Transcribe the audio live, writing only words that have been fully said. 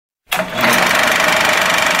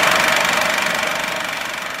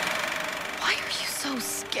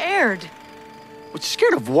scared. What,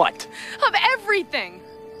 scared of what? Of everything.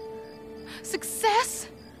 Success.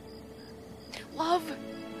 Love.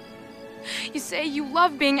 You say you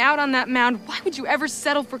love being out on that mound. Why would you ever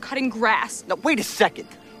settle for cutting grass? Now, wait a second.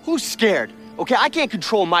 Who's scared? Okay, I can't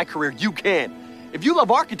control my career. You can. If you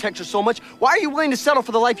love architecture so much, why are you willing to settle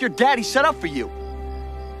for the life your daddy set up for you?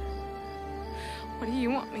 What do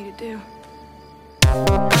you want me to do?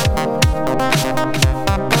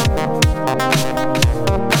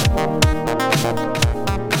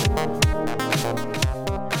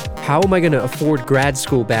 How am I going to afford grad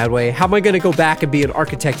school, Badway? How am I going to go back and be an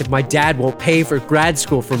architect if my dad won't pay for grad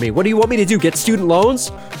school for me? What do you want me to do? Get student loans?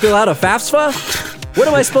 Fill out a FAFSA? What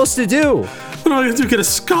am I supposed to do? What am I going to do? Get a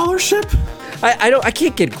scholarship? I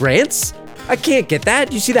can't get grants. I can't get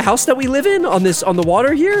that. You see the house that we live in on the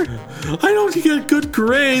water here? I don't get good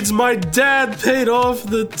grades. My dad paid off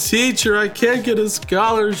the teacher. I can't get a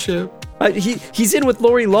scholarship. He's in with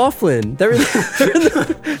Lori Loughlin. They're in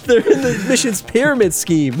the Missions Pyramid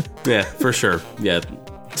Scheme. Yeah, for sure. Yeah,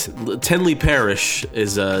 Tenley Parish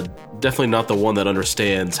is definitely not the one that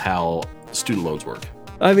understands how student loans work.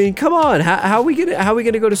 I mean, come on. How are we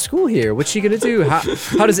gonna go to school here? What's she gonna do?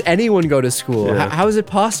 How does anyone go to school? Yeah. How is it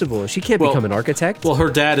possible? She can't become an architect. Well,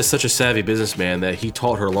 her dad is such a savvy businessman that he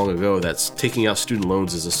taught her long ago that taking out student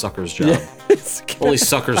loans is a sucker's job. Yeah. Only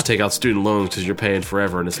suckers take out student loans because you're paying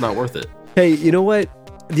forever and it's not worth it. Hey, you know what?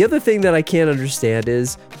 The other thing that I can't understand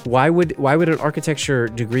is why would an architecture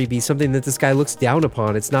degree be something that this guy looks down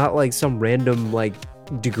upon? It's not like some random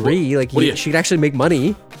degree. She could actually make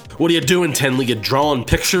money. What are you doing, Tenley? You drawing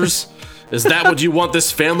pictures? Is that what you want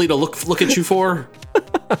this family to look at you for?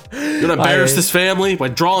 You're gonna embarrass this family by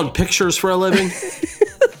drawing pictures for a living?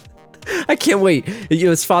 I can't wait.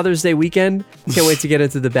 It's Father's Day weekend. Can't wait to get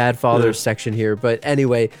into the bad fathers section here. But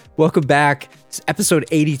anyway, welcome back. It's episode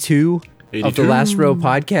 82 of the Last Row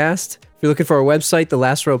Podcast. If you're looking for our website,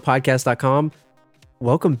 thelastrowpodcast.com.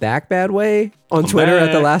 Welcome back, Badway. On Twitter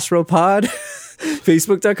at The Last Row Pod.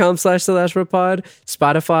 Facebook.com/TheLastRowPod.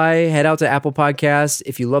 Spotify. Head out to Apple Podcasts.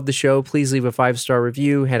 If you love the show, please leave a 5-star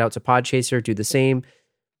review. Head out to Podchaser. Do the same.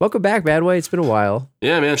 Welcome back, Badway. It's been a while.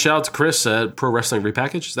 Yeah, man. Shout out to Chris at Pro Wrestling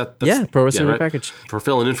Repackaged. Pro Wrestling Repackaged. For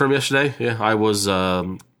filling in for him yesterday. Yeah, I was,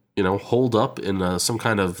 holed up in some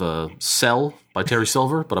kind of cell by Terry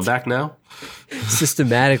Silver, but I'm back now.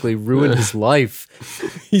 Systematically ruined his life.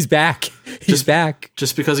 He's back. He's back.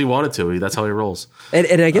 Just because he wanted to. That's how he rolls.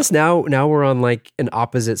 And I guess now we're on an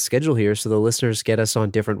opposite schedule here, so the listeners get us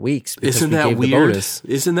on different weeks. Isn't that weird?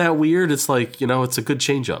 Isn't that weird? It's it's a good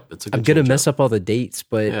change up. I'm going to mess up all the dates,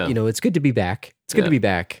 but it's good to be back. It's good to be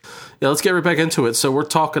back. Yeah, let's get right back into it. So we're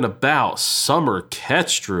talking about Summer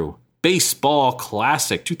Catch, Drew. Baseball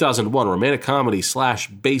classic, 2001 romantic comedy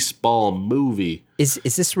 / baseball movie. Is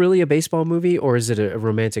this really a baseball movie, or is it a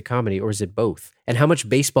romantic comedy, or is it both? And how much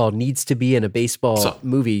baseball needs to be in a baseball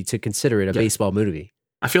movie to consider it a baseball movie?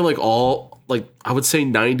 I feel like I would say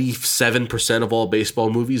 97% of all baseball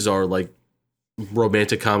movies are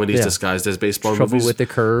romantic comedies disguised as baseball movies. Trouble with the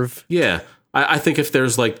Curve. Yeah. I think if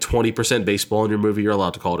there's 20% baseball in your movie, you're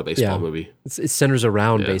allowed to call it a baseball movie. It centers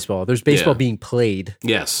around baseball. There's baseball being played.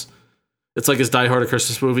 Yes. It's like, is Die Hard a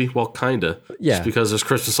Christmas movie? Well, kind of. Yeah. Just because there's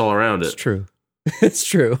Christmas all around it. It's true. It's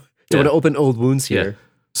true. Don't want to open old wounds here. Yeah.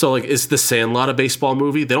 So, is The Sandlot a baseball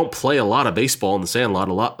movie? They don't play a lot of baseball in The Sandlot.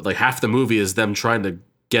 A lot. Half the movie is them trying to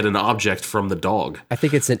get an object from the dog. I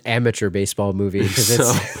think it's an amateur baseball movie because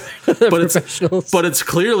it's professionals. But it's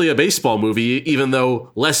clearly a baseball movie, even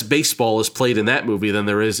though less baseball is played in that movie than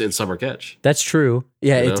there is in Summer Catch. That's true.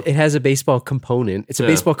 Yeah, it has a baseball component. It's a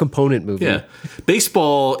baseball component movie. Yeah,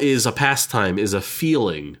 baseball is a pastime, is a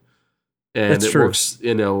feeling, and That's it true. works,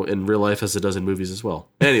 in real life as it does in movies as well.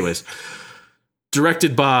 Anyways,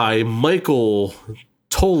 directed by Michael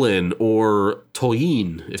Tollin or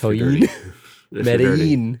Toyin, if you're dirty.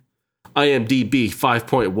 Medellin. IMDb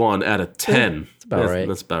 5.1 out of 10. That's about right.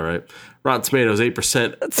 That's about right. Rotten Tomatoes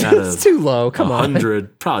 8% That's too low. Come 100,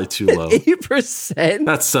 on. Probably too low. 8%?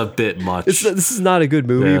 That's a bit much. This is not a good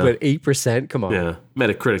movie, but 8%? Come on. Yeah.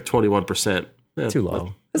 Metacritic 21%. Too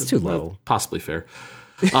low. That's too low. Possibly fair.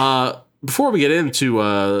 Before we get into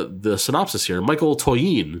the synopsis here, Michael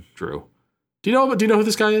Toyin, Drew. Do you know who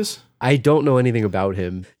this guy is? I don't know anything about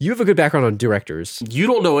him. You have a good background on directors. You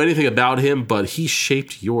don't know anything about him, but he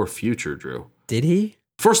shaped your future, Drew. Did he?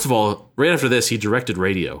 First of all, right after this, he directed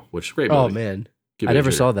Radio, which is a great movie. Oh, man. I never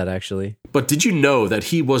saw that, actually. But did you know that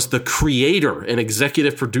he was the creator and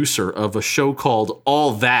executive producer of a show called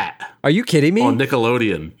All That? Are you kidding me? On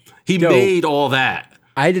Nickelodeon. He made All That.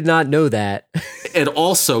 I did not know that. And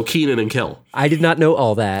also Kenan and Kel. I did not know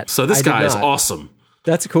All That. So this guy is awesome.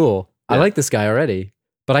 That's cool. Yeah. I like this guy already.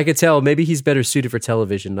 But I could tell maybe he's better suited for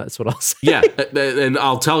television. That's what I'll say. Yeah, and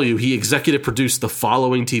I'll tell you, he executive produced the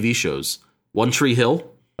following TV shows: One Tree Hill,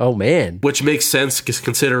 Oh, man. which makes sense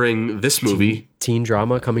considering this movie. Teen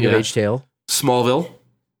drama, coming of age tale. Smallville,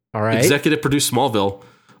 All right. executive produced Smallville.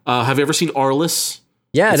 Have you ever seen Arliss?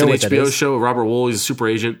 Yeah, It's I know an what that HBO is. show. Robert Wool, he's a super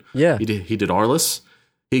agent. Yeah. He did Arliss.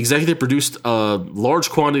 He executive produced a large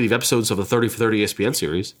quantity of episodes of the 30 for 30 ESPN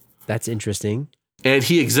series. That's interesting. And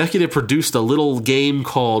he executive produced a little game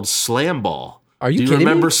called Slam Ball. Are you Do you kidding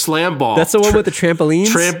remember me? Slam Ball? That's the one with the trampolines?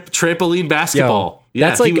 Trampoline basketball. Yo,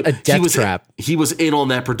 that's like a death was, trap. He was in on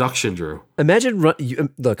that production, Drew. Imagine,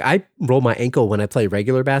 look, I roll my ankle when I play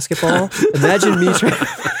regular basketball. Imagine me trying.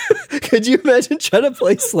 Could you imagine trying to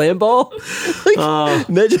play slam ball? Like,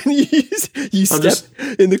 imagine you step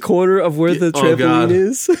in the corner of where the trampoline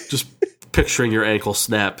is. Just picturing your ankle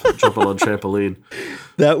snap, jumping on trampoline.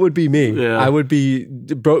 That would be me. Yeah. I would be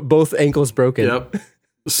both ankles broken. Yep.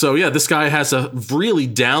 So yeah, this guy has a really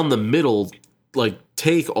down the middle like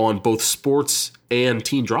take on both sports and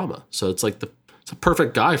teen drama. So it's like it's a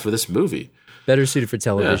perfect guy for this movie. Better suited for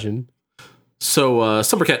television. So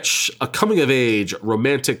Summer Catch, a coming-of-age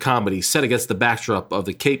romantic comedy set against the backdrop of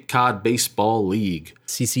the Cape Cod Baseball League.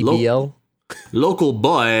 CCBL. Local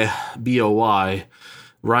boy, B-O-Y,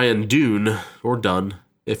 Ryan Dunn, or Dunn,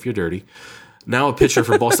 if you're dirty, now a pitcher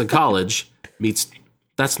for Boston College, meets...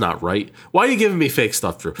 That's not right. Why are you giving me fake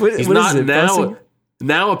stuff, Drew? He's what not is it,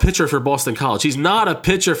 now a pitcher for Boston College. He's not a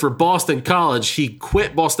pitcher for Boston College. He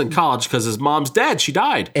quit Boston College because his mom's dead. She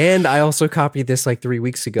died. And I also copied this like 3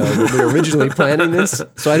 weeks ago when we were originally planning this,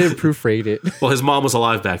 so I didn't proofread it. Well, his mom was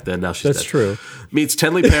alive back then. Now she's dead. That's true. Meets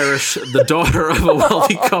Tenley Parrish, the daughter of a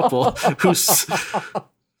wealthy couple who's...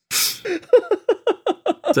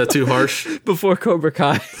 Is that too harsh? Before Cobra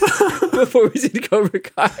Kai. Before we did Cobra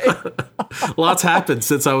Kai. Lots happened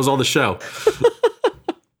since I was on the show.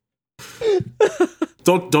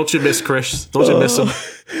 Don't you miss Chris? Don't you miss him?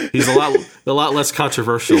 He's a lot less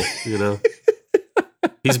controversial, you know.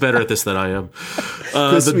 He's better at this than I am.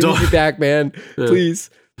 Chris, we need you back, man. Please.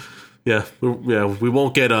 Yeah, we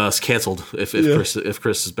won't get us canceled if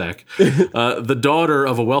Chris is back. The daughter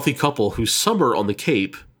of a wealthy couple who summer on the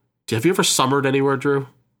Cape. Have you ever summered anywhere, Drew?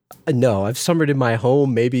 No, I've summered in my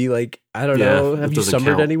home. Maybe like, I don't know. Have you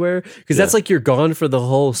summered anywhere? Because that's like you're gone for the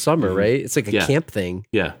whole summer, right? It's like a camp thing.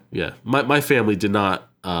 Yeah. My family did not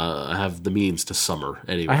have the means to summer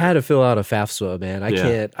anywhere. I had to fill out a FAFSA, man. I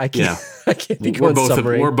can't. I can't be going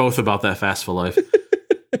summering. We're both about that FAFSA life.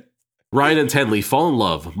 Ryan and Tenley fall in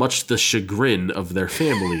love, much to the chagrin of their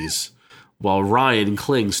families, while Ryan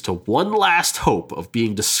clings to one last hope of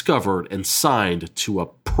being discovered and signed to a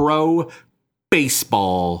pro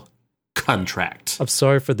baseball contract. I'm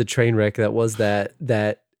sorry for the train wreck that was that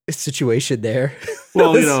situation there.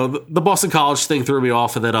 Well, you know, the Boston College thing threw me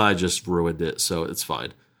off, and then I just ruined it, so it's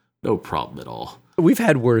fine. No problem at all. We've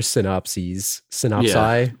had worse synopses.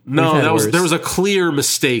 Yeah. No, there was a clear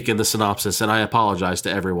mistake in the synopsis, and I apologize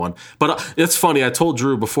to everyone. But it's funny, I told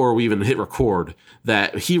Drew before we even hit record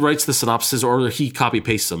that he writes the synopsis or he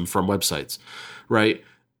copy-pastes them from websites, right?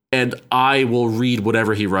 And I will read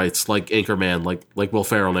whatever he writes, like Anchorman, like Will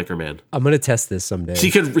Ferrell and Anchorman. I'm gonna test this someday.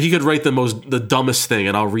 He could write the dumbest thing,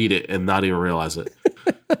 and I'll read it and not even realize it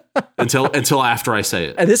until after I say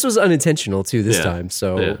it. And this was unintentional too this time,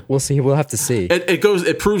 so we'll see. We'll have to see.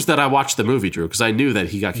 It proves that I watched the movie, Drew, because I knew that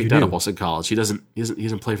he got kicked out of Boston College. He doesn't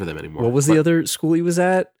play for them anymore. What was the other school he was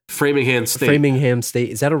at? Framingham State. Framingham State.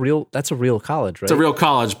 Is that that's a real college, right? It's a real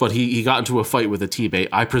college, but he got into a fight with a teammate.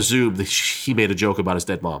 I presume that he made a joke about his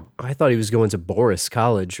dead mom. I thought he was going to Boris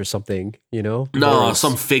College or something, you know? No, Boris.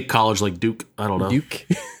 some fake college like Duke. I don't know. Duke?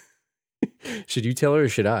 Should you tell her or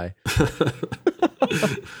should I?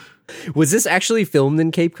 Was this actually filmed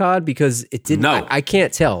in Cape Cod? Because it didn't. No. I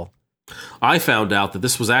can't tell. I found out that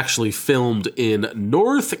this was actually filmed in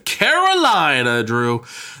North Carolina, Drew.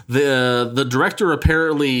 The director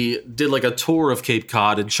apparently did like a tour of Cape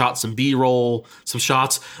Cod and shot some B-roll, some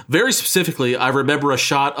shots. Very specifically, I remember a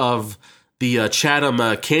shot of the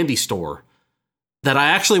Chatham candy store that I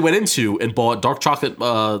actually went into and bought dark chocolate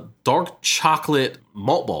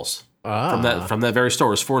malt balls from that very store.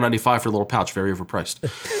 It was $4.95 for a little pouch, very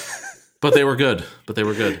overpriced. But they were good.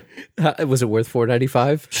 Was it worth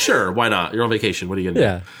 $4.95? Sure, why not? You're on vacation. What are you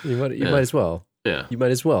gonna do? You might as well. Yeah, you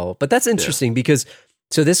might as well. But that's interesting because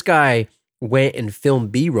so this guy went and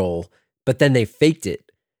filmed B-roll, but then they faked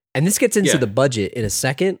it. And this gets into the budget in a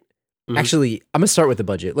second. Mm-hmm. Actually, I'm gonna start with the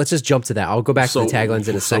budget. Let's just jump to that. I'll go back to the taglines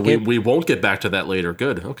in a second. We won't get back to that later.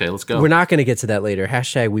 Good. Okay, let's go. We're not going to get to that later.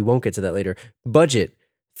 # we won't get to that later. Budget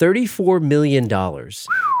 $34 million.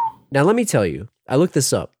 Now let me tell you, I looked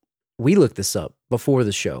this up. We looked this up before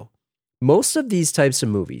the show. Most of these types of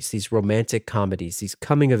movies, these romantic comedies, these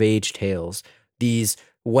coming of age tales, these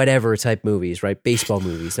whatever type movies, right? Baseball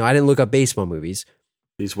movies. Now, I didn't look up baseball movies.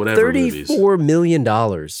 These whatever movies. $34 million.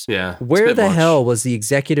 Yeah. Where the hell was the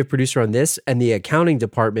executive producer on this and the accounting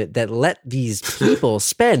department that let these people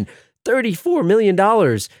spend $34 million?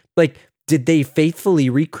 Like, did they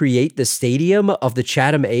faithfully recreate the stadium of the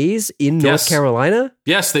Chatham A's in North Carolina?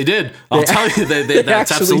 Yes, they did. I'll tell you,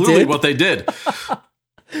 that's absolutely what they did.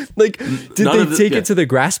 Like, did they take it to the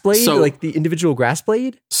grass blade, like the individual grass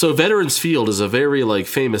blade? So Veterans Field is a very like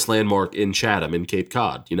famous landmark in Chatham in Cape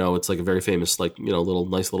Cod. You know, it's like a very famous, like, you know,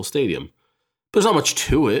 nice little stadium. There's not much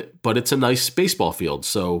to it, but it's a nice baseball field.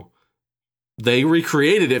 So they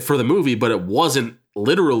recreated it for the movie, but it wasn't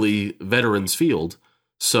literally Veterans Field.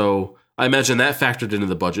 So I imagine that factored into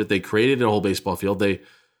the budget. They created a whole baseball field. They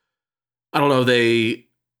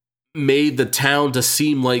made the town to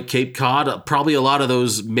seem like Cape Cod. Probably a lot of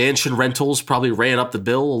those mansion rentals probably ran up the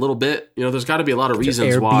bill a little bit. You know, there's got to be a lot of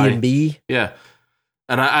reasons Airbnb. why. Yeah.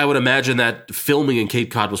 And I would imagine that filming in Cape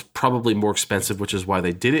Cod was probably more expensive, which is why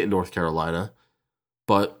they did it in North Carolina.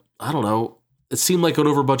 But I don't know. It seemed like an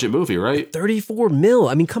over budget movie, right? 34 mil.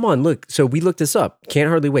 I mean, come on, look. So we looked this up. Can't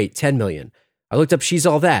Hardly Wait, 10 million. I looked up She's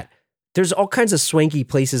All That. There's all kinds of swanky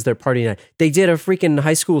places they're partying at. They did a freaking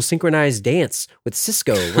high school synchronized dance with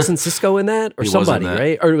Cisco. Wasn't Cisco in that? Or somebody,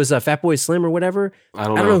 right? Or it was Fatboy Slim or whatever. I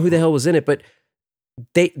don't know who the hell was in it, but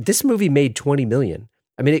this movie made 20 million.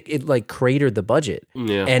 I mean, it like cratered the budget.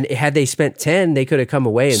 Yeah. And had they spent 10, they could have come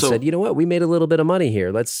away and said, you know what? We made a little bit of money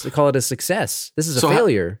here. Let's call it a success. This is a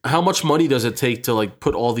failure. How much money does it take to like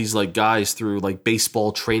put all these like guys through like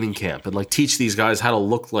baseball training camp and like teach these guys how to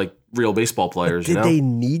look like real baseball players? Did they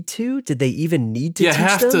need to? Did they even need to? You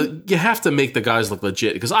have to make the guys look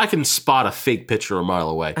legit, because I can spot a fake pitcher a mile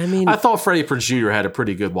away. I mean, I thought Freddie Prinze Jr. had a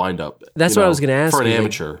pretty good windup. That's what I was going to ask for an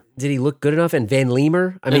amateur. Did he look good enough? And Van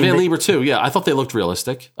Leemer? Van Leemer too. Yeah, I thought they looked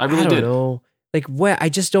realistic. I really did. I don't know. Like, what? I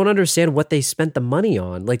just don't understand what they spent the money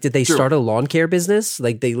on. Like, did they start a lawn care business?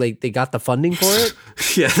 Like they got the funding for it?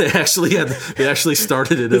 Yeah, they actually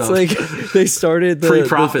started it. It's like they started the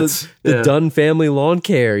pre-profits, the Dunn family lawn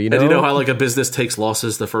care. You know, and you know how like a business takes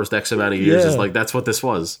losses the first X amount of years. It's like that's what this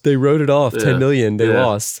was. They wrote it off. 10 million. They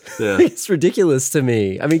lost. Yeah. It's ridiculous to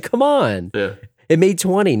me. I mean, come on. Yeah. It made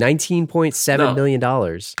 $19.7 million.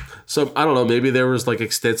 So I don't know. Maybe there was like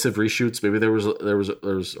extensive reshoots. Maybe there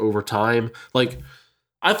was overtime. Like,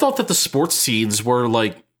 I thought that the sports scenes were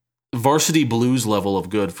like Varsity Blues level of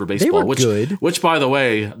good for baseball. They were good. Which, by the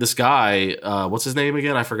way, this guy, what's his name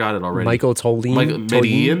again? I forgot it already. Michael Tollin. Michael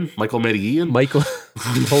Medellin. Michael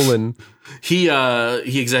Tollin. He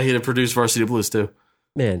executive produced Varsity Blues too.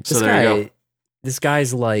 Man, this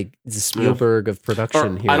guy's like the Spielberg of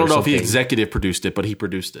production here. I don't know if he executive produced it, but he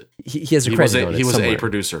produced it. He has a credit on it. He was somewhere. a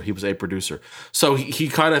producer. He was a producer. So he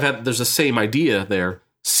kind of had, there's the same idea there,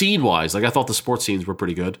 scene-wise. Like, I thought the sports scenes were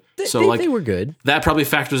pretty good. They were good. That probably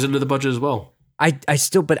factors into the budget as well. I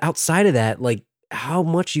still, but outside of that, like, how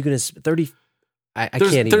much are you going to spend? 30? I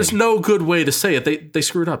can't even. There's no good way to say it. They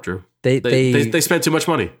screwed up, Drew. They spent too much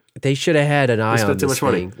money. They should have had an eye on this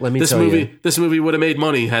thing. Let me tell you. This movie would have made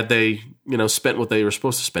money had they, spent what they were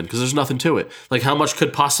supposed to spend, because there's nothing to it. Like, how much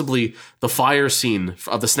could possibly the fire scene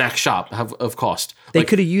of the snack shop have of cost? They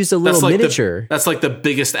could have used a little miniature. That's like the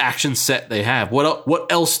biggest action set they have.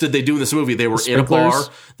 What else did they do in this movie? They were in a bar.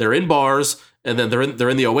 They're in bars, and then they're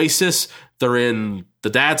in the Oasis. They're in the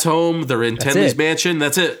dad's home. They're in Tenley's mansion.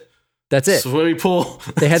 That's it. That's it. Swimming pool.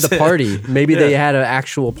 They had the party. Maybe they had an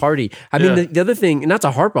actual party. I mean, the other thing, not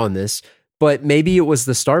to harp on this, but maybe it was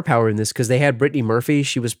the star power in this, because they had Brittany Murphy.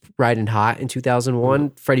 She was riding hot in 2001.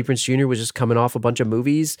 Mm-hmm. Freddie Prinze Jr. was just coming off a bunch of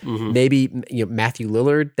movies. Mm-hmm. Maybe Matthew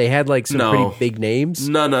Lillard. They had like some pretty big names.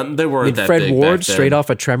 No, they weren't that Fred big. Ward, straight off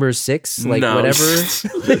of Tremors 6, whatever.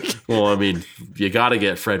 Well, I mean, you got to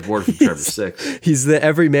get Fred Ward from Tremors 6. He's the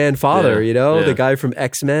everyman father, the guy from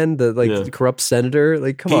X-Men, the corrupt senator.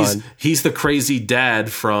 Like, come on. He's the crazy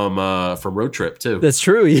dad from Road Trip too. That's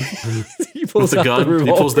true. He pulls out the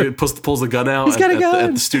revolver. He pulls the gun out. He's got a gun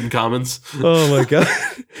at the student commons. Oh my god!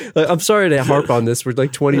 I'm sorry to harp on this. We're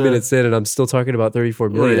like 20 minutes in, and I'm still talking about 34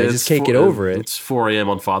 million. I just can't get over it. It's 4 a.m.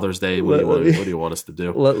 on Father's Day. What do you want us to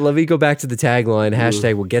do? Let me go back to the tagline.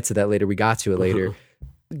 Hashtag. We'll get to that later. We got to it later.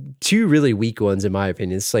 Two really weak ones, in my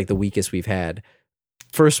opinion. It's like the weakest we've had.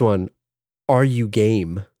 First one, are you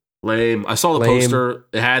game? Lame. I saw the poster.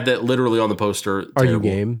 It had that literally on the poster. Are you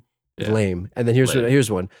game? Yeah. Lame. And then here's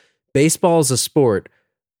one. Baseball is a sport.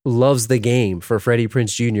 Loves the game for Freddie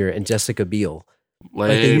Prinze Jr. and Jessica Biel. Like,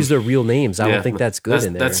 they use their real names. I don't think that's good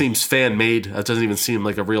in there. That seems fan made. That doesn't even seem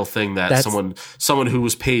like a real thing that someone who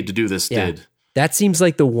was paid to do this did. That seems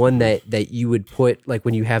like the one that you would put, like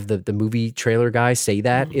when you have the movie trailer guy say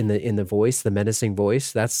that in the voice, the menacing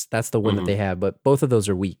voice. That's the one that they have. But both of those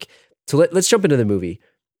are weak. So let's jump into the movie.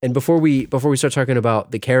 And before we start talking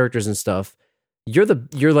about the characters and stuff, you're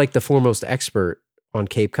like the foremost expert on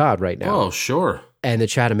Cape Cod right now. Oh, sure. And the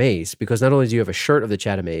Chatham A's, because not only do you have a shirt of the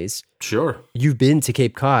Chatham A's, sure, you've been to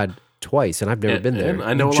Cape Cod twice, and I've never been there. And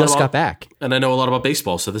I know you just got back, and I know a lot about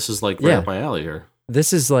baseball, so this is like right up my alley here.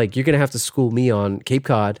 This is like, you're gonna have to school me on Cape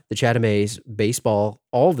Cod, the Chatham A's, baseball,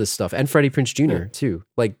 all this stuff, and Freddie Prinze Jr. too.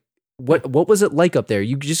 Like, what was it like up there?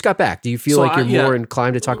 You just got back. Do you feel like you're more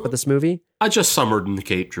inclined to talk about this movie? I just summered in the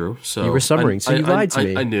Cape, Drew. So you were summering, so you lied to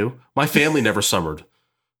me. I knew. My family never summered.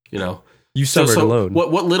 You know, you summered alone.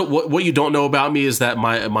 What you don't know about me is that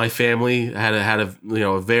my family had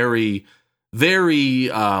a very very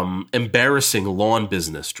embarrassing lawn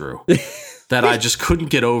business, Drew. That I just couldn't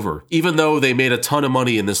get over. Even though they made a ton of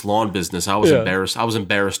money in this lawn business, I was embarrassed. I was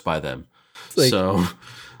embarrassed by them. Like, so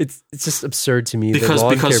it's just absurd to me that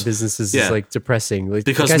lawn care businesses is like depressing. Like,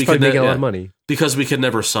 because the guys probably making a lot of money. Because we could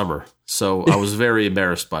never summer. So I was very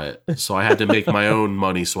embarrassed by it. So I had to make my own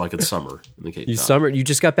money so I could summer in the Cape Cod. You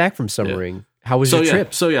just got back from summering. Yeah. How was your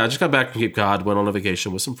trip? So I just got back from Cape Cod, went on a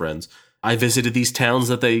vacation with some friends. I visited these towns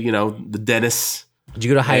that they, the Dennis. Did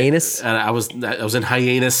you go to Hyannis? And I was in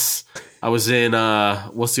Hyannis. I was in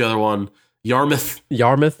what's the other one? Yarmouth.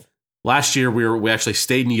 Last year we actually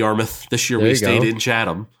stayed in Yarmouth. This year we stayed in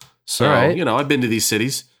Chatham. So I've been to these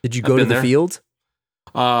cities. Did you go to the field?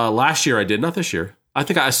 Last year I did, not this year. I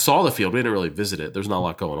think I saw the field. We didn't really visit it. There's not a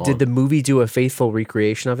lot going on. Did the movie do a faithful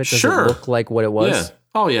recreation of it? Does it look like what it was? Yeah.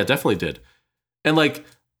 Oh yeah, definitely did. And like,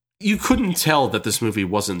 you couldn't tell that this movie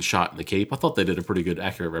wasn't shot in the Cape. I thought they did a pretty good,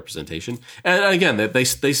 accurate representation. And again, they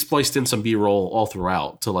spliced in some B-roll all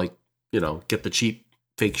throughout to get the cheap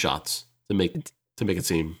fake shots to make it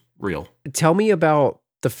seem real. Tell me about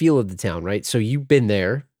the feel of the town, right? So you've been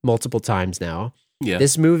there multiple times now. Yeah.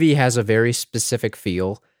 This movie has a very specific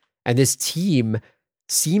feel, and this team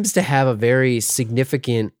seems to have a very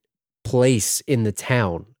significant place in the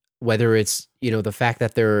town. Whether it's, the fact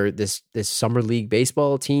that they're this summer league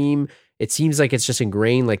baseball team, it seems like it's just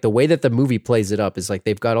ingrained. Like the way that the movie plays it up is like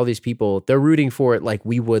they've got all these people, they're rooting for it like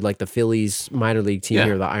we would, like the Phillies minor league team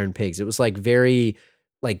here, the Iron Pigs. It was like very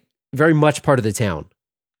much part of the town.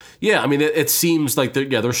 Yeah, I mean, it seems like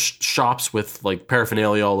there's shops with like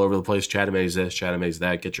paraphernalia all over the place. Chatham A's this, Chatham A's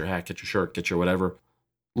that. Get your hat, get your shirt, get your whatever.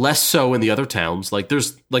 Less so in the other towns. Like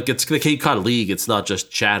there's like, it's the Cape Cod League. It's not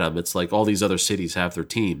just Chatham. It's like all these other cities have their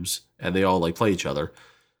teams and they all like play each other.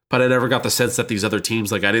 But I never got the sense that these other teams,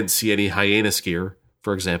 like I didn't see any Hyannis gear,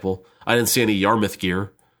 for example. I didn't see any Yarmouth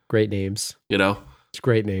gear. Great names. It's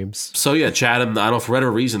great names. So yeah, Chatham, I don't know, for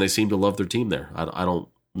whatever reason, they seem to love their team there. I don't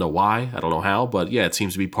know why. I don't know how, but yeah, it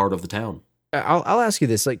seems to be part of the town. I'll ask you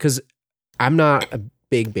this, like, because I'm not a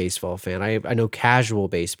big baseball fan. I know casual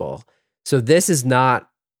baseball. So this is not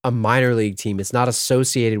a minor league team. It's not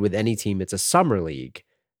associated with any team. It's a summer league.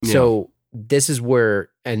 Yeah. So this is where,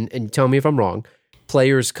 and tell me if I'm wrong,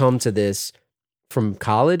 players come to this from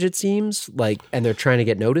college, it seems, like, and they're trying to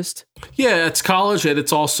get noticed. Yeah, it's college, and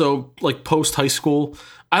it's also like post high school.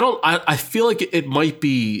 I feel like it might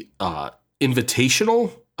be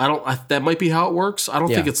invitational. That might be how it works. I don't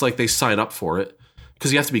think it's like they sign up for it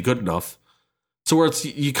because you have to be good enough. So where it's,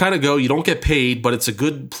 you kind of go, you don't get paid, but it's a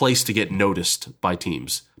good place to get noticed by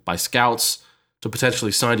teams, by scouts, to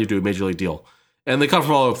potentially sign you to a major league deal. And they come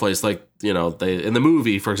from all over the place. Like, they, in the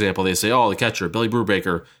movie, for example, they say, the catcher, Billy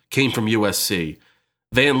Brubaker, came from USC.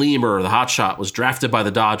 Van Leemer, the hotshot, was drafted by the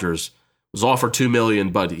Dodgers, was offered $2 million,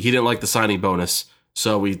 but he didn't like the signing bonus.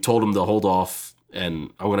 So we told him to hold off, and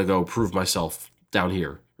I'm going to go prove myself down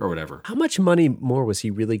here or whatever. How much money more was he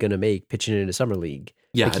really going to make pitching in a summer league?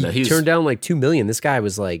 Yeah, like he turned down like $2 million. This guy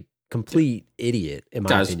was like complete idiot, in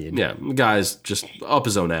my opinion. Yeah, the guy's just up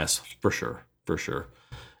his own ass for sure.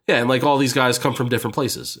 Yeah, and like all these guys come from different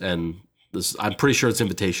places, and I'm pretty sure it's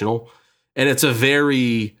invitational, and it's a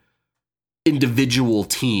very individual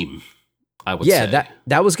team. I would say. Yeah,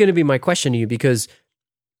 that was going to be my question to you, because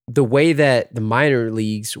the way that the minor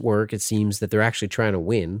leagues work, it seems that they're actually trying to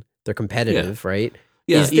win. They're competitive, right?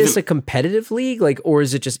 Yeah, is this a competitive league, like, or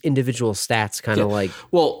is it just individual stats, kind of like?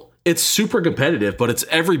 Well, it's super competitive, but it's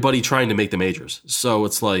everybody trying to make the majors. So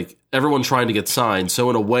it's like everyone trying to get signed. So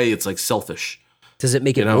in a way, it's like selfish. Does it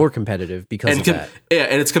make it more competitive because of that? Yeah,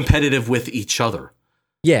 and it's competitive with each other.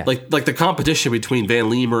 Yeah, like the competition between Van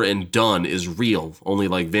Leemer and Dunn is real. Only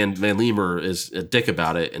like Van Leemer is a dick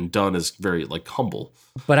about it, and Dunn is very like humble.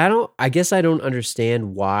 But I guess I don't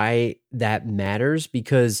understand why that matters,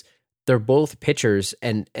 because they're both pitchers,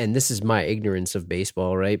 and this is my ignorance of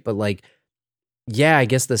baseball, right? But like, yeah, I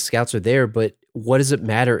guess the scouts are there, but what does it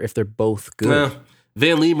matter if they're both good?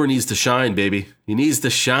 Van Leemer needs to shine, baby. He needs to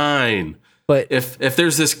shine. But if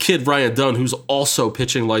there's this kid, Ryan Dunn, who's also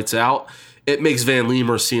pitching lights out, it makes Van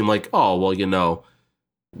Leemer seem like, oh, well,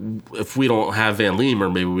 if we don't have Van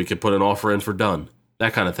Leemer, maybe we could put an offer in for Dunn.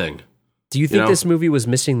 That kind of thing. Do you think this movie was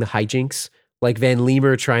missing the hijinks? Like Van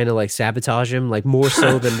Leemer trying to like sabotage him, like more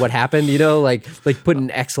so than what happened, like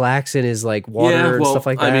putting X-Lax in his like water and stuff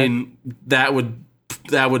like that. I mean, that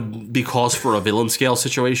would be cause for a villain scale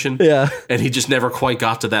situation. Yeah. And he just never quite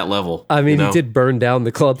got to that level. I mean, he did burn down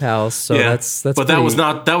the clubhouse, so that's but that was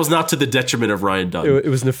not to the detriment of Ryan Dunn. It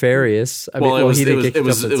was nefarious. I mean, it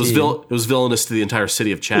was villainous to the entire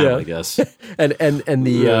city of Chatham, I guess. and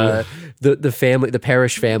the family, the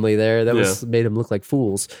Parrish family there, that was made them look like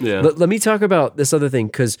fools. Yeah. Let me talk about this other thing,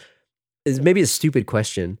 because it's maybe a stupid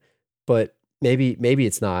question, but maybe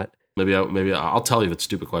it's not. Maybe I'll tell you the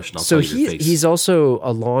stupid question. So he's also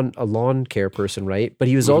a lawn care person, right? But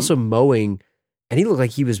he was also mowing, and he looked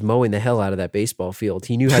like he was mowing the hell out of that baseball field.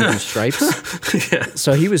 He knew how to do stripes. Yeah.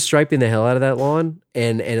 So he was striping the hell out of that lawn,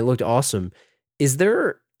 and it looked awesome. Is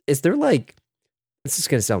there like, this is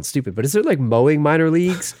going to sound stupid, but is there like mowing minor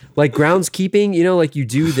leagues? Like groundskeeping, like you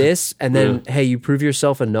do this, and then, hey, you prove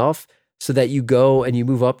yourself enough so that you go and you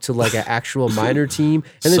move up to like an actual minor team.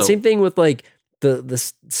 And then same thing with like,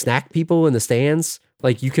 the snack people in the stands,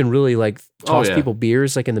 like you can really like toss people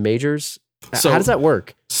beers like in the majors. So how does that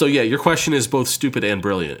work? So yeah, your question is both stupid and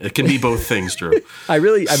brilliant. It can be both things, Drew. I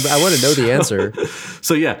want to know the answer.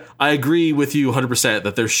 So yeah, I agree with you 100%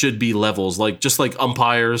 that there should be levels, like just like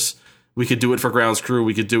umpires. We could do it for grounds crew.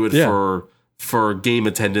 We could do it for game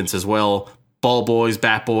attendants as well. Ball boys,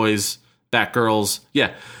 bat girls.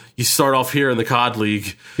 Yeah, you start off here in the COD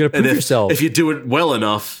League. You gotta prove yourself. If you do it well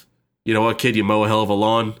enough. You know what, kid? You mow a hell of a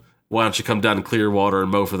lawn. Why don't you come down to Clearwater and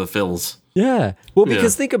mow for the Phils? Yeah. Well,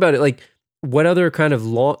 because think about it. Like, what other kind of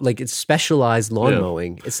lawn? Like, it's specialized lawn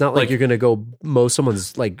mowing. It's not like you're going to go mow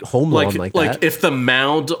someone's like home lawn like that. Like if the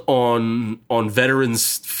mound on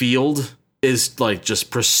Veterans Field is like just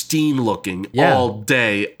pristine looking all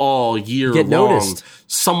day, all year long, noticed.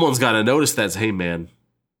 Someone's got to notice that. Hey, man.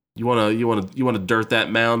 You wanna dirt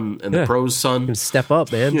that mound and the pros, son? Step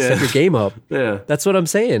up, man. Step your game up. Yeah. That's what I'm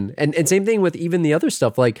saying. And same thing with even the other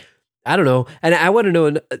stuff. Like, I don't know. And I want to know,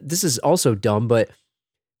 and this is also dumb, but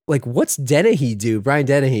like, what's Dennehy do, Brian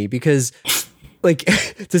Dennehy? Because like,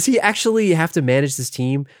 does he actually have to manage this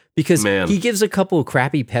team? Because he gives a couple of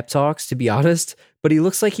crappy pep talks, to be honest, but he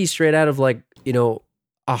looks like he's straight out of like,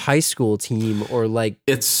 a high school team or like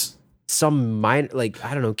it's some minor, like,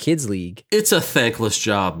 I don't know, kids league. It's a thankless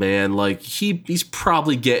job, man. Like he's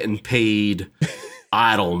probably getting paid,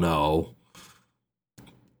 I don't know,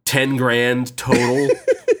 10 grand total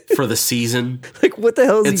for the season. Like, what the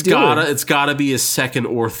hell is he doing? It's gotta be his second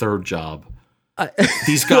or third job.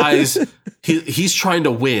 These guys, he's trying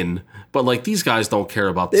to win, but like these guys don't care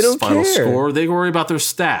about the final score. They worry about their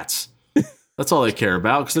stats. That's all they care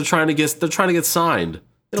about because they're trying to get signed.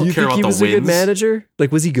 They don't care about the wins. Do you think he was a good manager?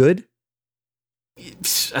 Like, was he good?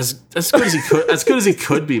 As good as he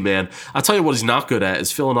could be, man. I'll tell you what he's not good at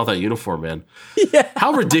is filling out that uniform, man. Yeah.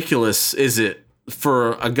 How ridiculous is it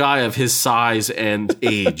for a guy of his size and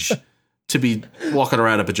age to be walking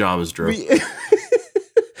around in pajamas, Drew?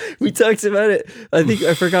 We talked about it.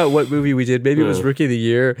 I forgot what movie we did. Maybe it was Rookie of the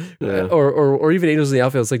Year, or even Angels in the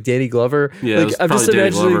Outfield. It's like Danny Glover. Yeah, like, I'm just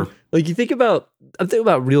imagining. Like I'm thinking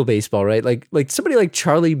about real baseball, right? Like somebody like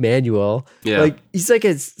Charlie Manuel. Yeah, like he's like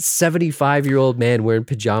a 75-year-old man wearing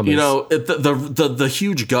pajamas. The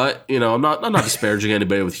huge gut. I'm not disparaging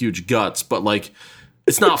anybody with huge guts, but like.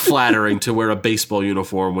 It's not flattering to wear a baseball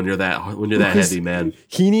uniform when you're that heavy, man.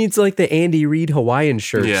 He needs like the Andy Reid Hawaiian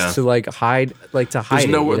shirts to like hide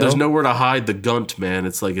There's nowhere to hide the gunt, man.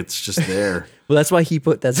 It's like it's just there. Well, that's why he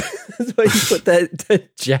put that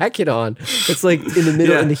jacket on. It's like in the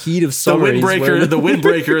middle in the heat of summer. The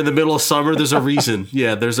windbreaker in the middle of summer. There's a reason.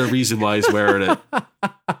 Yeah, there's a reason why he's wearing it.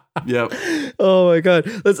 Yep. Oh my God.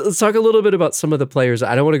 Let's talk a little bit about some of the players.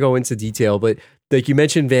 I don't want to go into detail, but like you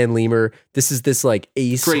mentioned Van Leemer, this is this like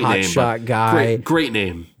ace hotshot guy. Great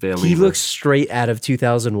name, Van Leemer. He looks straight out of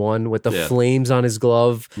 2001 with the flames on his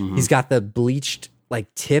glove. Mm-hmm. He's got the bleached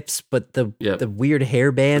like tips, but the weird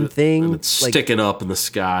hairband thing. And it's sticking up in the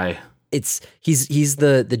sky. He's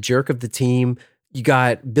the jerk of the team. You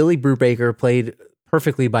got Billy Brubaker, played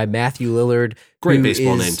perfectly by Matthew Lillard. Great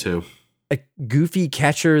baseball name too. A goofy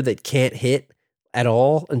catcher that can't hit at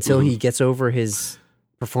all until he gets over his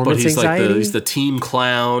performance anxiety. Like he's the team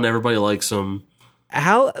clown. Everybody likes him.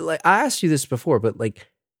 I asked you this before, but like,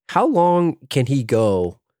 how long can he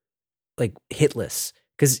go like hitless?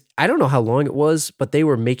 because I don't know how long it was, but they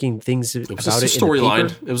were making things about It was a it storyline. in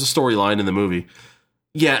the paper. It was a storyline in the movie.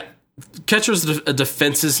 Yeah, catcher's a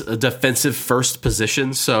defensive first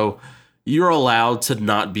position, so you're allowed to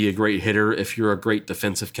not be a great hitter if you're a great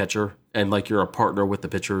defensive catcher and like you're a partner with the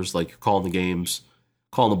pitchers, like you're calling the games,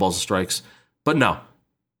 calling the balls and strikes. But no,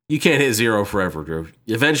 you can't hit zero forever, Drew.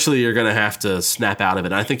 Eventually, you're going to have to snap out of it.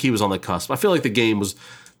 And I think he was on the cusp. I feel like the game was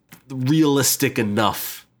realistic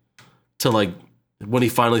enough to like when he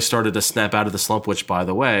finally started to snap out of the slump, which, by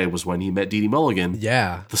the way, was when he met Dee Dee Mulligan.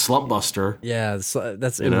 Yeah. The slump buster. Yeah,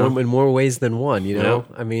 that's in more ways than one, you know?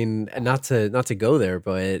 Yeah. I mean, not to go there,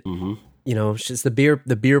 but you know, it's just the beer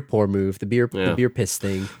pour move, the beer piss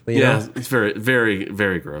thing. But, you know, it's very, very,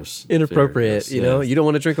 very gross. Inappropriate, very gross, you know? You don't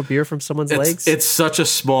want to drink a beer from someone's legs? It's such a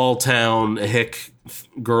small town hick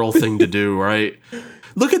girl thing to do, right?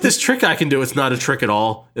 Look at this trick I can do. It's not a trick at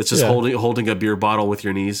all. It's just holding a beer bottle with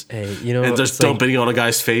your knees. Hey, you know, and just dumping it on a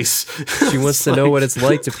guy's face. She wants to know what it's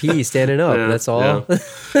like to pee standing up. That's all. Yeah.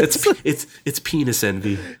 It's penis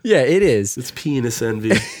envy. Yeah, it is. It's penis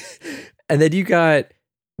envy. And then you got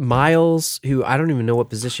Miles, who I don't even know what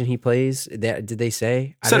position he plays. Did they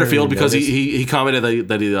say center field? Because he commented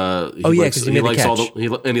that he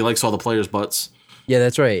likes all the players' butts. Yeah,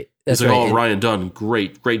 that's right. That's He's like, right. oh, Ryan Dunn,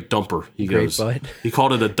 great dumper. He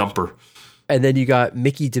called it a dumper. And then you got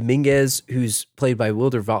Mickey Dominguez, who's played by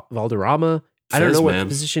Wilder Valderrama. I don't know what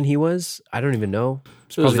position he was. I don't even know.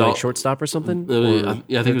 It's probably like shortstop or something. I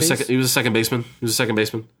think he was second. He was a second baseman.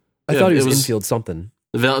 I thought he was infield something.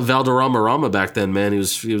 Valderrama back then, man. He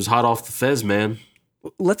was hot off the fez, man.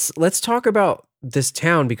 Let's talk about this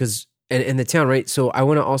town because and the town, right? So I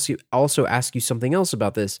want to also ask you something else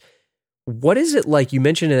about this. What is it like? You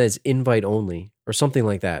mentioned it as invite only or something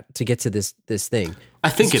like that to get to this thing. I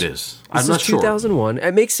think it is. I'm not sure. 2001.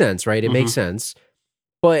 It makes sense, right? It makes sense.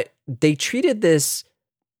 But they treated this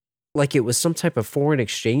like it was some type of foreign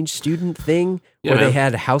exchange student thing where they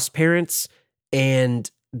had house parents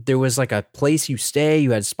and there was like a place you stay.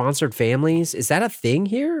 You had sponsored families. Is that a thing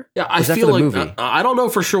here? Yeah, I feel like I don't know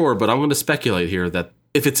for sure, but I'm going to speculate here that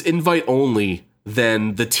if it's invite only,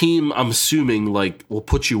 then the team, I'm assuming, like will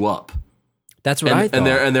put you up. That's what I thought.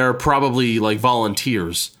 And they're probably like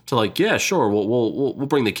volunteers to like, yeah, sure, we'll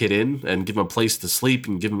bring the kid in and give him a place to sleep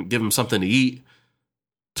and give him something to eat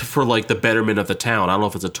for like the betterment of the town. I don't know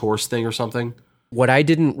if it's a tourist thing or something. What I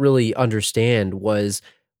didn't really understand was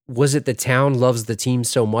it the town loves the team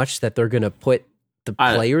so much that they're going to put the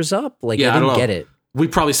players up? Like, I didn't get it. We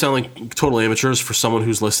probably sound like total amateurs for someone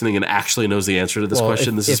who's listening and actually knows the answer to this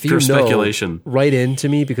question. This is pure speculation. Write into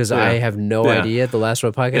me because I have no idea. The Last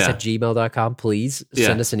Row Podcast at gmail.com. Please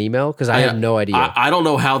send us an email because I have no idea. I don't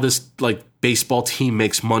know how this like baseball team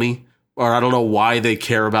makes money, or I don't know why they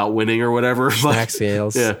care about winning or whatever. Snack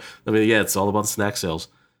sales. Yeah. I mean, it's all about the snack sales.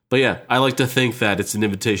 But yeah, I like to think that it's an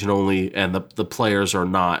invitation only and the players are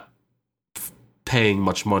not paying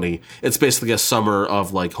much money. It's basically a summer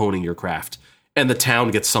of like honing your craft. And the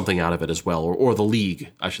town gets something out of it as well, or the league,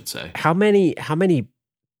 I should say. How many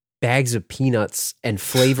bags of peanuts and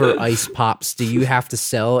flavor ice pops do you have to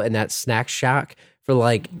sell in that snack shack for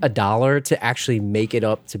like $1 to actually make it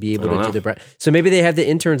up to be able to do the bread? So maybe they have the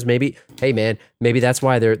interns. Maybe, hey man, maybe that's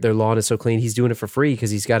why their lawn is so clean. He's doing it for free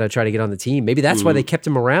because he's got to try to get on the team. Maybe that's why they kept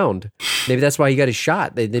him around. Maybe that's why he got his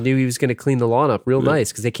shot. They knew he was going to clean the lawn up real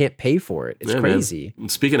nice because they can't pay for it. It's crazy. Man.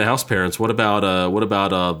 Speaking of house parents, what about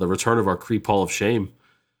the return of our Creep Hall of Shame?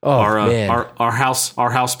 Oh, man. Our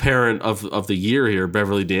house parent of the year here,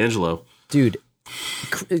 Beverly D'Angelo. Dude,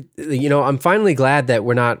 you know, I'm finally glad that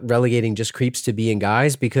we're not relegating just creeps to being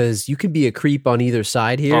guys because you could be a creep on either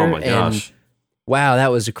side here. Oh my gosh. Wow,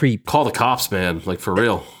 that was a creep. Call the cops, man. Like for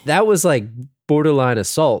real. That was like borderline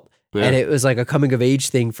assault. Yeah. And it was like a coming of age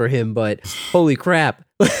thing for him, but holy crap.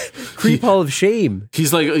 Creep Hall of Shame.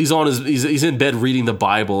 He's in bed reading the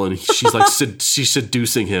Bible and she's like she's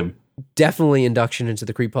seducing him. Definitely induction into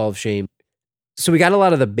the Creep Hall of Shame. So we got a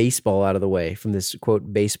lot of the baseball out of the way from this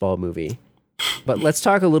quote baseball movie. But let's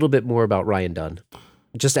talk a little bit more about Ryan Dunn,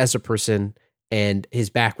 just as a person and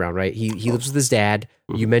his background, right? He lives with his dad.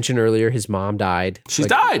 You mentioned earlier his mom died. She's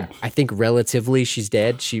died. I think relatively she's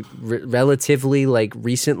dead. She relatively like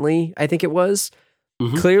recently, I think it was.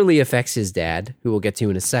 Clearly affects his dad, who we'll get to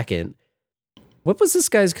in a second. What was this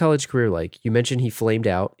guy's college career like? You mentioned he flamed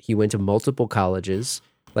out. He went to multiple colleges.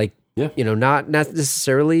 Like, you know, not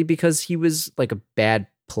necessarily because he was like a bad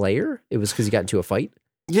player. It was because he got into a fight.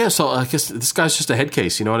 Yeah, so I guess this guy's just a head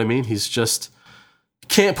case, you know what I mean? He's just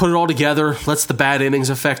can't put it all together, lets the bad innings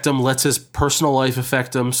affect him, lets his personal life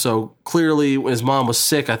affect him. So clearly when his mom was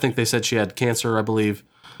sick, I think they said she had cancer, I believe.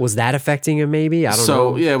 Was that affecting him? Maybe I don't know.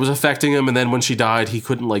 So yeah, it was affecting him, and then when she died, he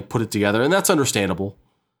couldn't like put it together, and that's understandable.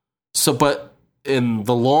 So, but in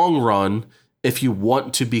the long run, if you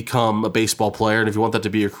want to become a baseball player and if you want that to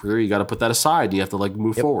be your career, you got to put that aside. You have to like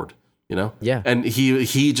move forward. You know? Yeah. And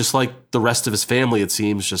he just like the rest of his family, it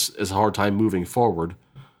seems, just has a hard time moving forward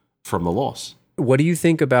from the loss. What do you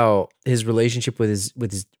think about his relationship with his?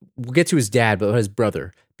 We'll get to his dad, but his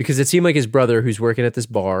brother, because it seemed like his brother, who's working at this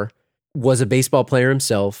bar, was a baseball player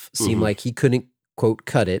himself. Seemed like he couldn't quote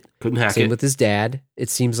cut it. Couldn't hack Same it. with his dad. It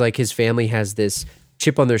seems like his family has this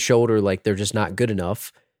chip on their shoulder, like they're just not good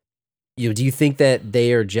enough. Do you think that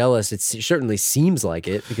they are jealous? It certainly seems like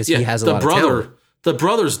it because he has a lot of talent. The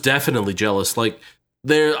brother's definitely jealous. Like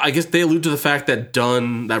I guess they allude to the fact that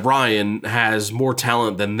Ryan has more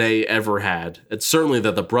talent than they ever had. It's certainly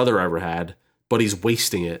that the brother ever had, but he's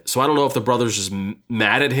wasting it. So I don't know if the brother's just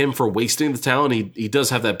mad at him for wasting the talent. He does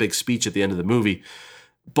have that big speech at the end of the movie,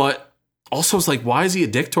 but also it's like, why is he a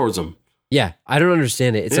dick towards him? Yeah, I don't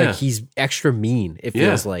understand it. It's like he's extra mean, it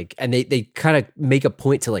feels like. And they kind of make a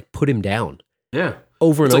point to like put him down. Yeah.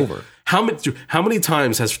 Over and It's over. How many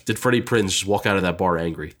times did Freddie Prinze just walk out of that bar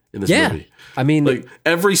angry in this movie? I mean, like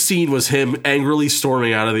every scene was him angrily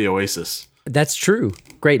storming out of the Oasis. that's true.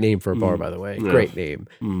 Great name for a bar, by the way. Great name.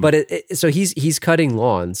 But so he's cutting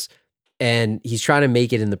lawns and he's trying to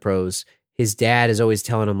make it in the pros. His dad is always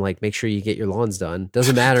telling him, like, make sure you get your lawns done.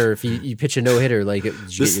 Doesn't matter if you pitch a no-hitter, like, did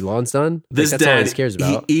you get your lawns done? Like, that's all he cares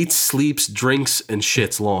about. He eats, sleeps, drinks, and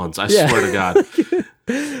shits lawns. I swear to God.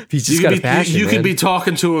 He's just got a passion, You man. could be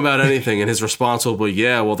talking to him about anything, and his response will be,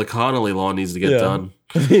 yeah, well, the Connolly lawn needs to get done.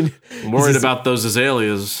 I mean, I'm worried about those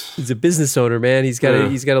azaleas. he's a business owner, man. He's got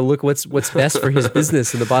to look what's best for his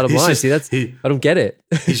business and the bottom line. Just, See, I don't get it.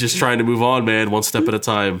 He's just trying to move on, man, one step at a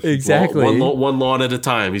time. Exactly. One lawn at a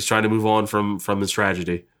time. He's trying to move on from his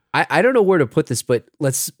tragedy. I don't know where to put this, but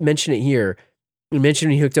let's mention it here. We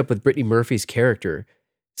mentioned he hooked up with Brittany Murphy's character.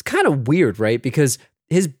 It's kind of weird, right? Because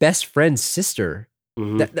his best friend's sister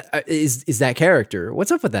is that character.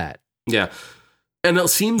 What's up with that? Yeah. And it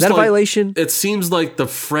seems Is that like a violation? It seems like the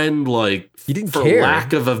friend, like, He didn't for care.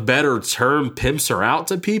 lack of a better term, pimps her out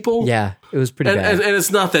to people. Yeah, it was pretty bad. And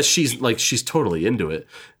it's not that she's totally into it,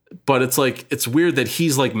 but it's like, it's weird that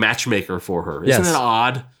he's like matchmaker for her. Isn't Yes. that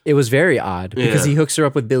odd? It was very odd because he hooks her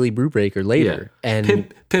up with Billy Brubaker later.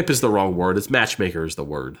 And Pimp is the wrong word. It's matchmaker is the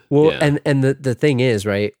word. well, Yeah. and the thing is,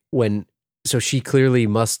 right, so she clearly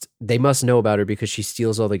they must know about her because she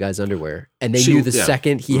steals all the guys' underwear. And they knew the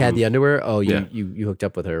second he had the underwear, you hooked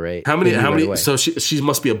up with her, right? How They knew right many, away. so she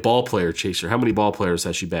must be a ball player chaser. How many ball players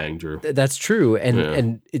has she banged, Drew? That's true.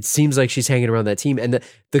 And it seems like she's hanging around that team. And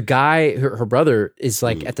the guy, her brother, is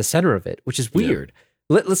like at the center of it, which is weird.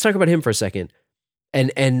 Let's talk about him for a second.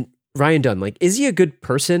 And Ryan Dunn, like, is he a good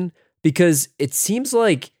person? Because it seems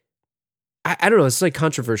like, I don't know, it's like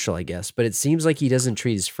controversial, I guess, but it seems like he doesn't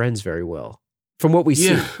treat his friends very well from what we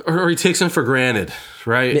see. Or he takes them for granted,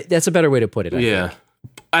 right? That's a better way to put it. I Yeah. think.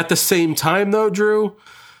 At the same time, though, Drew,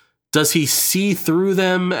 does he see through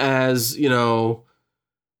them as, no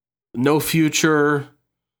future,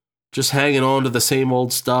 just hanging on to the same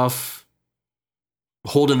old stuff,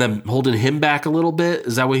 holding him back a little bit?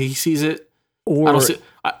 Is that way he sees it? Or,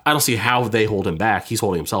 I don't see how they hold him back. He's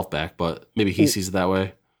holding himself back, but maybe he sees it that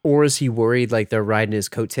way. or is he worried like they're riding his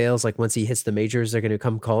coattails? Like once he hits the majors, they're going to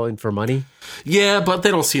come calling for money? Yeah, but they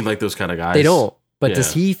don't seem like those kind of guys. They don't. But Yeah.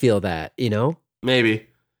 does he feel that, Maybe.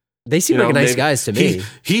 They seem like nice guys to me.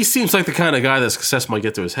 He seems like the kind of guy that success might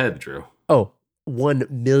get to his head, Drew. Oh,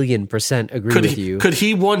 1,000,000% agree with you. Could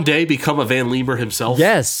he one day become a Van Leemer himself?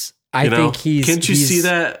 Yes. I think he's... Can't you see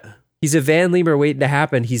that? He's a Van Leemer waiting to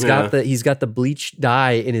happen. He's Yeah. got the bleach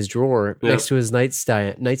dye in his drawer next to his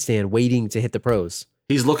nightstand waiting to hit the pros.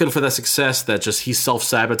 He's looking for that success that just he's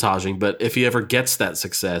self-sabotaging, but if he ever gets that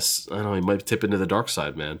success, I don't know, he might tip into the dark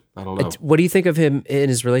side, man. I don't know. What do you think of him in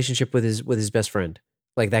his relationship with his best friend?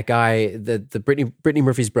 Like that guy, the Brittany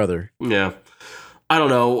Murphy's brother. Yeah. I don't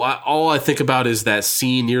know. All I think about is that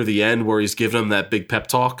scene near the end where he's giving him that big pep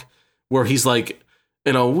talk where he's like,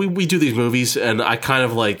 we do these movies and I kind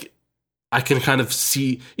of like, I can kind of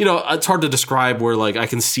see, it's hard to describe where like I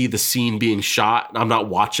can see the scene being shot. I'm not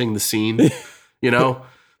watching the scene,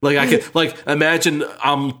 Like I can imagine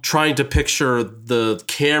I'm trying to picture the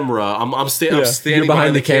camera. I'm standing You're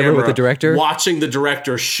behind the camera with the director? watching the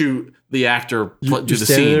director shoot the actor do the standing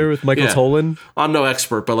scene. there with Michael Tolan? I'm no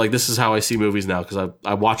expert, but like this is how I see movies now because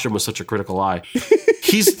I watch them with such a critical eye.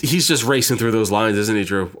 He's just racing through those lines, isn't he,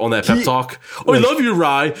 Drew? On that pep talk. I love you,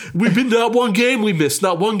 Rye. We've been not one game we missed,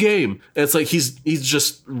 not one game. And it's like he's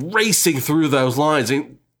just racing through those lines.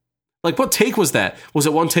 And like, what take was that? Was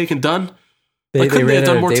it one take and done? They couldn't they have ran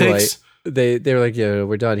done out more of daylight. takes? They were like, yeah,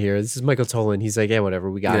 we're done here. This is Michael Tolan. He's like, yeah,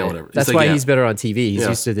 whatever, we got Yeah, it. whatever. That's He's why like, yeah. he's better on TV. He's Yeah.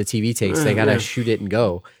 used to the TV takes. They gotta Yeah. shoot it and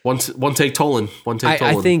go. One take Tolan. One take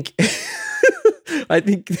Tolan. I think I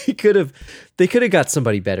think they could have got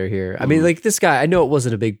somebody better here. I mean, like this guy, I know it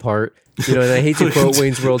wasn't a big part, you know, and I hate to quote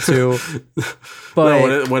Wayne's World too, but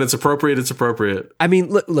No, when it's appropriate, it's appropriate. I mean,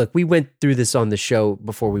 look, we went through this on the show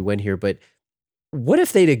before we went here, but what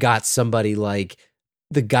if they'd have got somebody like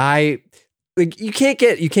the guy? Like you can't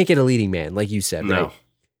get a leading man, like you said, No. right?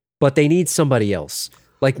 But they need somebody else,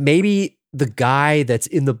 like maybe the guy that's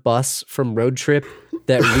in the bus from Road Trip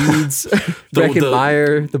that reads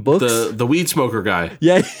Breckenmeyer the books. The weed smoker guy.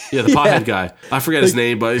 Yeah, Yeah, the pothead guy. I forget his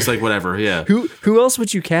name, but he's like whatever. Yeah. Who else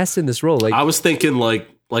would you cast in this role? Like I was thinking like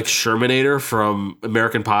Shermanator from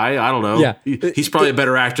American Pie. I don't know. Yeah. He's probably a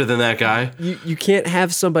better actor than that guy. you can't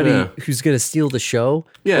have somebody Yeah. who's going to steal the show.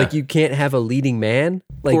 Yeah. Like you can't have a leading man.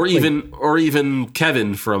 Like or even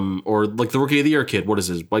Kevin from or like the Rookie of the Year kid. What is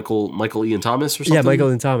his Michael Ian Thomas or something? yeah, Michael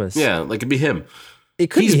and Thomas. Yeah, like it'd be him. It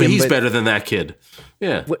could be him, He's but better than that kid.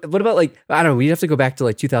 Yeah. What about like I don't know? We'd have to go back to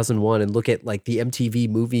like 2001 and look at like the MTV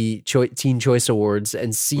Movie Teen Choice Awards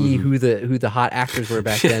and see who the hot actors were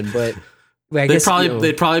back then. But I guess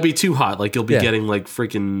They'd probably be too hot. Like you'll be Yeah. getting like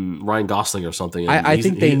freaking Ryan Gosling or something. I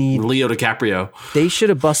think they need Leo DiCaprio. they should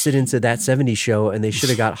have busted into that 70s show and they should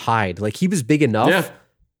have got Hyde. Like he was big enough, Yeah.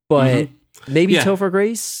 but maybe Yeah. Topher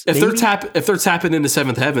Grace. If maybe? they're tapping into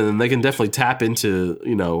Seventh Heaven, then they can definitely tap into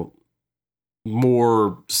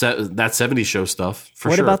more that 70s show stuff for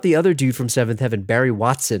what sure. about the other dude from Seventh Heaven, Barry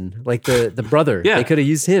Watson, like the brother? Yeah. They could have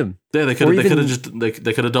used him. Yeah, they could or have even just they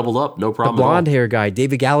could have doubled up, no The problem. blonde hair guy,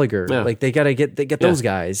 David Gallagher. Yeah. Like they gotta get those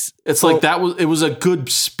guys. It's like it was a good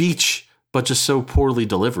speech, but just so poorly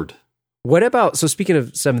delivered. What about speaking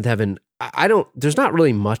of Seventh Heaven, I don't. There's not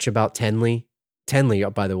really much about Tenley.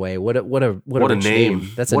 Tenley, by the way, what a rich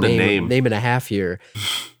name. That's What a a name. name and a half here.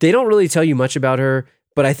 They don't really tell you much about her,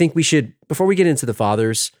 but I think we should, before we get into the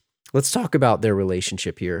fathers, let's talk about their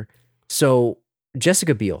relationship here. So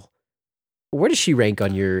Jessica Biel, where does she rank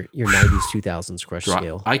on your 90s 2000s crush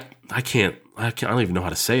scale? I don't even know how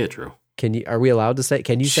to say it, Drew. Are we allowed to say?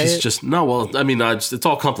 Can you say She's it? just no. Well, I mean, it's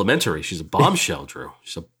all complimentary. She's a bombshell, Drew.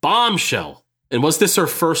 She's a bombshell. And was this her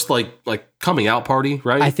first like coming out party?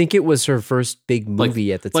 Right. I think it was her first big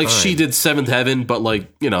movie at the time. Like she did Seventh Heaven, but like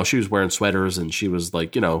she was wearing sweaters and she was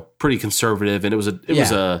like pretty conservative. And wasn't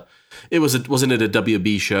it a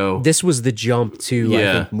WB show? This was the jump to I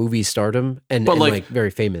Yeah. think movie stardom and But, like like,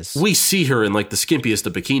 very famous. We see her in like the skimpiest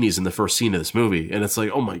of bikinis in the first scene of this movie, and it's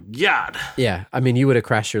like, oh my god. Yeah, I mean, you would have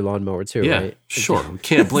crashed your lawnmower too, Yeah, right? sure. We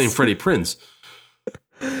can't blame Freddie Prinze.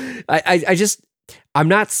 I'm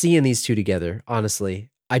not seeing these two together. Honestly,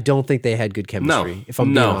 I don't think they had good chemistry. No, if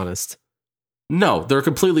I'm no. being honest. No, they're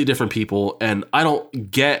completely different people, and I don't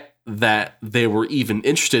get that they were even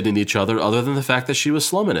interested in each other, other than the fact that she was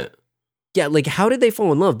slumming it. Yeah, like how did they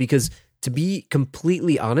fall in love? Because to be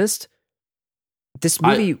completely honest, this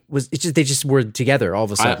movie they just were together all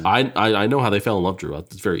of a sudden. I know how they fell in love, Drew.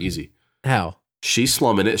 It's very easy. How? She's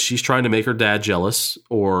slumming it. She's trying to make her dad jealous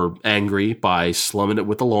or angry by slumming it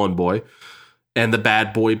with the lawn boy and the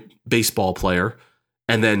bad boy baseball player.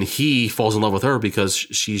 And then he falls in love with her because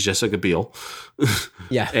she's Jessica Biel.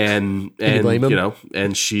 Yeah. and you blame him?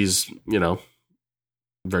 And she's,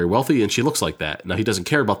 very wealthy and she looks like that. Now he doesn't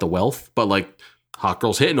care about the wealth, but like hot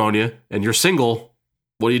girl's hitting on you and you're single.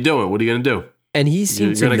 What are you doing? What are you going to do? And he seemed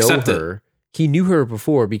You're to gonna know accept it. her. He knew her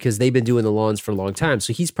before because they've been doing the lawns for a long time.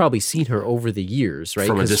 So he's probably seen her over the years, right?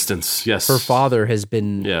 From a 'Cause distance. Yes. her father has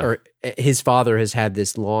been, Yeah. or his father has had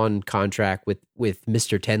this lawn contract with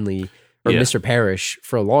Mr. Tenley or Yeah. Mr. Parrish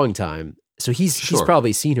for a long time. So he's Sure.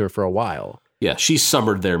 probably seen her for a while. Yeah. She's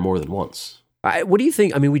summered there more than once. What do you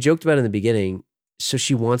think? I mean, we joked about it in the beginning. So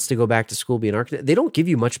she wants to go back to school, be an architect. They don't give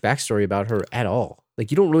you much backstory about her at all.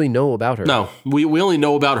 Like you don't really know about her. No, we only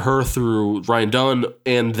know about her through Ryan Dunn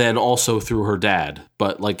and then also through her dad.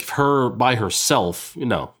 But like her by herself, we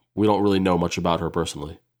don't really know much about her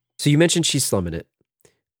personally. So you mentioned she's slumming it.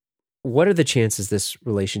 What are the chances this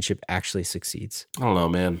relationship actually succeeds? I don't know,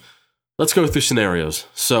 man. Let's go through scenarios.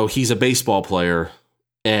 So he's a baseball player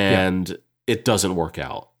and it doesn't work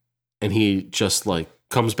out. And he just like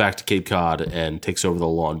comes back to Cape Cod and takes over the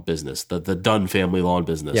lawn business, the Dunn family lawn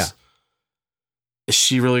business. Yeah. Is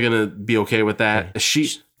she really going to be okay with that? Is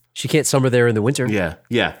she can't summer there in the winter.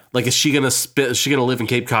 Yeah. Like is she going to live in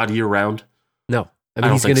Cape Cod year round? No. I mean,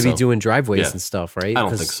 don't he's going think to be so. doing driveways Yeah. and stuff, right? I don't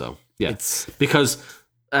 'Cause think so. Yeah. It's Because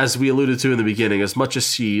as we alluded to in the beginning, as much as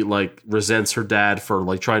she like resents her dad for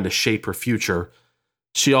like trying to shape her future,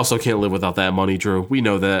 she also can't live without that money, Drew. We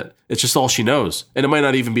know that. It's just all she knows. And it might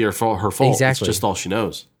not even be her fault. Exactly. It's just all she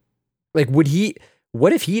knows. Like,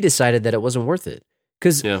 what if he decided that it wasn't worth it?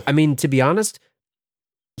 Because, I mean, to be honest,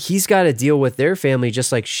 he's got to deal with their family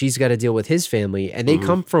just like she's got to deal with his family. And they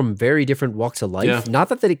come from very different walks of life. Yeah. Not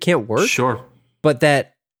that it can't work. Sure. But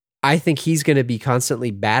that I think he's going to be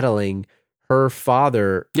constantly battling her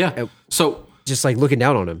father. Yeah. So just like looking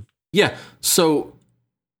down on him. Yeah. So,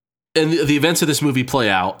 and the events of this movie play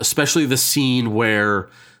out, especially the scene where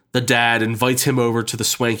the dad invites him over to the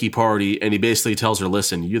swanky party and he basically tells her,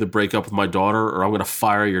 listen, you either break up with my daughter or I'm going to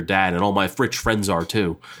fire your dad, and all my rich friends are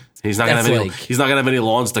too. He's not going to have any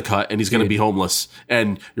lawns to cut, and he's going to be homeless,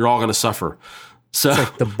 and you're all going to suffer. So it's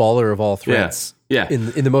like the baller of all threats. Yeah.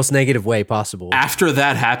 In the most negative way possible. After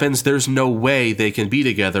that happens, there's no way they can be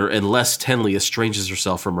together unless Tenley estranges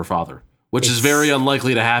herself from her father, which is very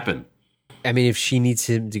unlikely to happen. I mean, if she needs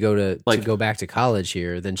him to go back to college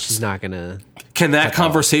here, then she's not going to. Can that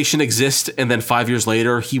conversation exist, and then 5 years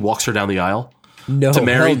later he walks her down the aisle? No, to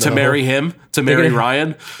marry him, to marry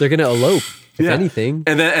Ryan. They're going to elope, if anything.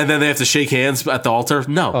 And then they have to shake hands at the altar.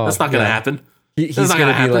 No, that's not going to happen. He's going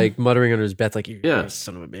to be like muttering under his breath, like, "You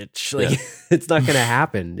son of a bitch!" Like, it's not going to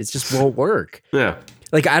happen. It just won't work. Yeah.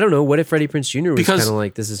 Like, I don't know. What if Freddie Prinze Jr. was kind of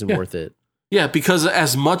like, "This isn't worth it." Yeah, because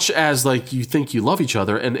as much as like you think you love each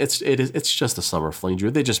other, and it's just a summer fling, Drew.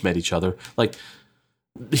 They just met each other. Like,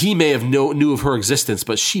 he may have knew of her existence,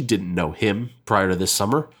 but she didn't know him prior to this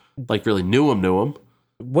summer. Like, really knew him.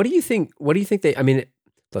 What do you think? What do you think I mean,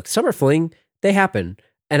 look, summer fling, they happen.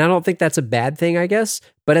 And I don't think that's a bad thing, I guess.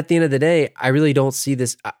 But at the end of the day, I really don't see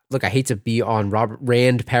this. Look, I hate to be on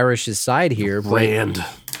Rand Parrish's side here, but Rand.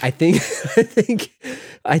 I think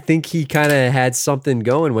he kind of had something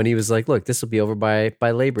going when he was like, "Look, this will be over by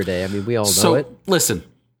Labor Day." I mean, we all know it. Listen,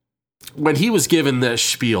 when he was given that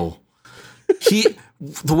spiel, the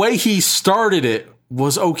way he started it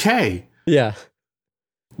was okay. Yeah,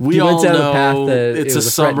 we all know it's a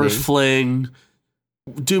summer fling.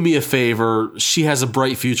 Do me a favor. She has a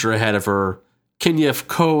bright future ahead of her. Can you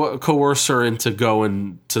coerce her into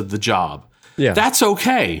going to the job? Yeah, that's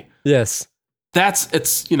okay. Yes,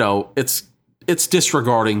 it's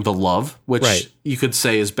disregarding the love, which you could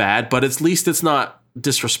say is bad, but at least it's not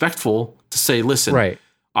disrespectful to say, listen,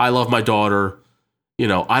 I love my daughter.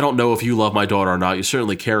 I don't know if you love my daughter or not. You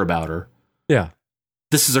certainly care about her. Yeah,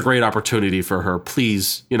 this is a great opportunity for her.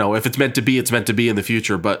 Please, if it's meant to be, it's meant to be in the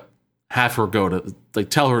future, but have her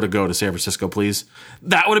tell her to go to San Francisco, please.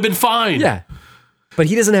 That would have been fine. Yeah. But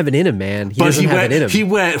he doesn't have it in him, man. He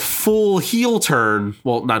went full heel turn.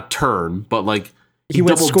 Well, not turn, but like he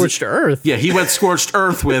went scorched earth. Yeah, he went scorched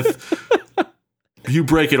earth with you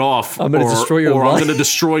break it off. I'm going to destroy your life. I'm going to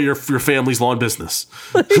destroy your family's lawn business.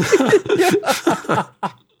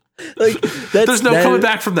 There's no coming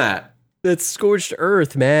back from that. That's scorched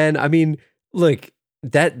earth, man. I mean, look,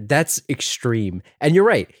 that's extreme. And you're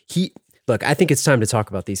right. Look, I think it's time to talk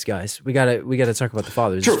about these guys. We gotta talk about the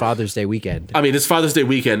fathers. Sure. It's Father's Day weekend. I mean, it's Father's Day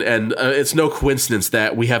weekend, and it's no coincidence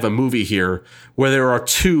that we have a movie here where there are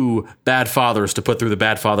two bad fathers to put through the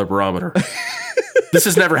bad father barometer. This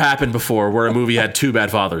has never happened before, where a movie had two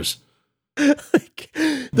bad fathers.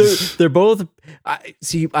 They're both.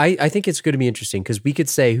 I think it's going to be interesting because we could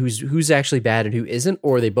say who's actually bad and who isn't,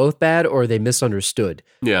 or are they both bad, or are they misunderstood?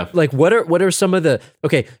 Yeah. Like what are some of the?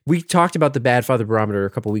 Okay, we talked about the bad father barometer a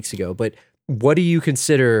couple weeks ago, but what do you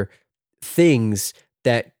consider things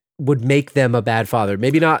that would make them a bad father?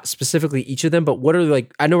 Maybe not specifically each of them, but what are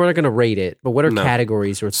like? I know we're not going to rate it, but what are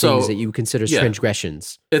categories or things that you consider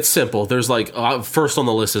transgressions? It's simple. There's like first on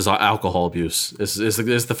the list is alcohol abuse.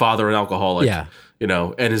 Is the father an alcoholic? Yeah.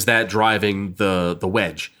 And is that driving the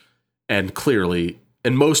wedge? And clearly,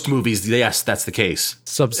 in most movies, yes, that's the case.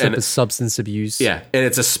 Substance abuse. Yeah, and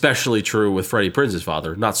it's especially true with Freddie Prinze's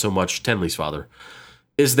father, not so much Tenley's father.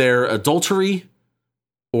 Is there adultery,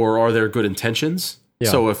 or are there good intentions? Yeah.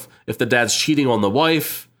 So if the dad's cheating on the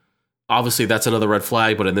wife, obviously that's another red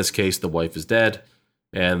flag. But in this case, the wife is dead,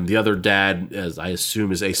 and the other dad, as I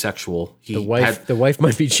assume, is asexual. The wife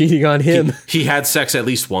might be cheating on him. He had sex at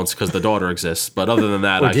least once because the daughter exists. But other than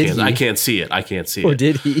that, I can't see it. I can't see it. Or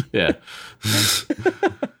did he? Yeah. Because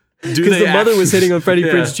the mother was hitting on Freddie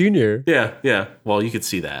Prinze Jr. Yeah. Well, you could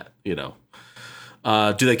see that.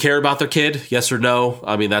 Do they care about their kid? Yes or no?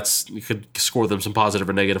 I mean, you could score them some positive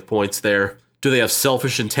or negative points there. Do they have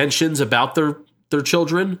selfish intentions about their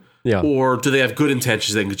children? Yeah. Or do they have good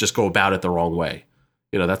intentions? They can just go about it the wrong way.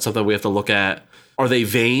 That's something we have to look at. Are they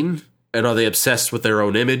vain? And are they obsessed with their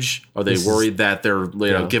own image? Are they worried that they're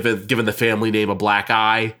giving the family name a black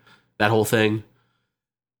eye? That whole thing.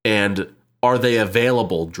 And are they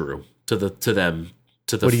available, Drew, to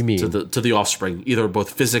to the What do you mean? to the offspring, either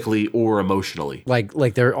both physically or emotionally.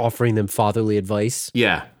 Like they're offering them fatherly advice.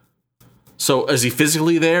 Yeah. So is he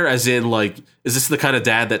physically there? As in, like, is this the kind of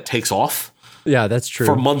dad that takes off Yeah, that's true.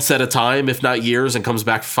 for months at a time, if not years, and comes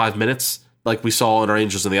back for 5 minutes, like we saw in our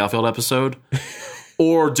Angels in the Outfield episode?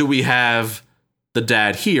 Or do we have the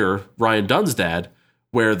dad here, Ryan Dunn's dad,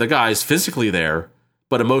 where the guy's physically there,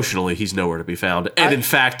 but emotionally he's nowhere to be found, and in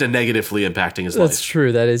fact, negatively impacting his That's life?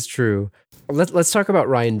 true. That is true. Let's talk about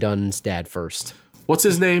Ryan Dunn's dad first. What's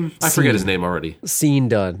his name? I forget his name already. Scene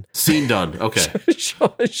Dunn. Scene Dunn. Okay.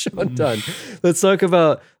 Sean Dunn. Let's talk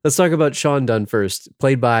about Sean Dunn first,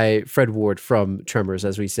 played by Fred Ward from Tremors,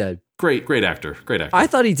 as we said. Great actor. Great actor. I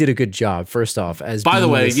thought he did a good job. First off, as By the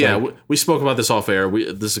being way, this, yeah, like- we spoke about this off air.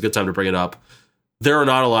 This is a good time to bring it up. There are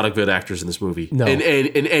not a lot of good actors in this movie, No. in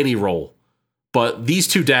any role. But these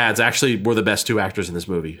two dads actually were the best two actors in this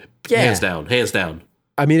movie, Yeah. hands down.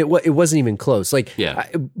 I mean, it wasn't even close. Like, Yeah.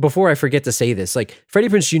 Before I forget to say this, like Freddie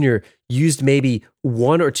Prinze Jr. used maybe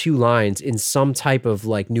one or two lines in some type of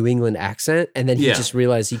like New England accent, and then he Yeah. just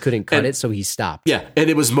realized he couldn't cut And- it, so he stopped. Yeah, and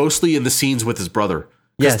it was mostly in the scenes with his brother.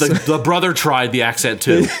 Because Yes. the brother tried the accent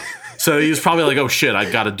too. So he was probably like, "Oh shit, I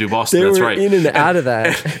got to do Boston." They That's were right. in and out of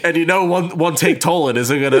that. And you know, one take Tolan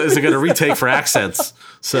isn't gonna retake for accents.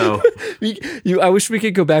 So I wish we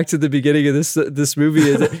could go back to the beginning of this movie.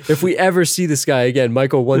 If we ever see this guy again,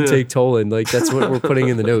 Michael One Take Tolan, like that's what we're putting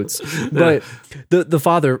in the notes. But the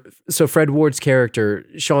father, so Fred Ward's character,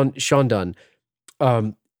 Sean Dunn,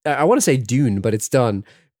 I want to say Dune, but it's Dunn.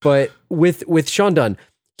 But with Sean Dunn,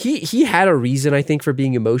 he had a reason, I think, for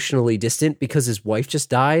being emotionally distant because his wife just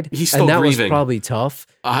died. He's still and that was grieving. probably tough.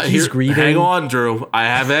 He's grieving. Hang on, Drew. I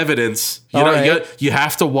have evidence. All right. You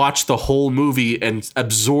have to watch the whole movie and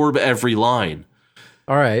absorb every line.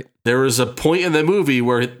 All right. There is a point in the movie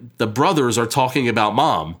where the brothers are talking about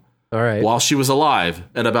mom All right. while she was alive,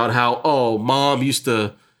 and about how mom used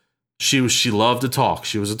to she loved to talk.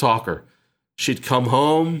 She was a talker. She'd come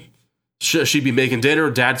home. She'd be making dinner.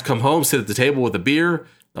 Dad'd come home, sit at the table with a beer.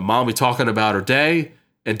 The mom would be talking about her day,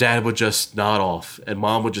 and dad would just nod off, and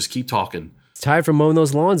mom would just keep talking. It's tired from mowing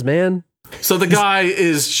those lawns, man. So the guy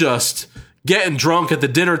is just getting drunk at the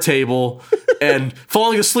dinner table and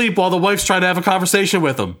falling asleep while the wife's trying to have a conversation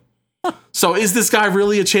with him. So is this guy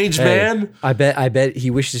really a changed man? I bet he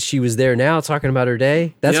wishes she was there now talking about her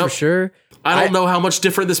day. That's Yep. for sure. I don't know how much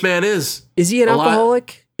different this man is. Is he an A lot.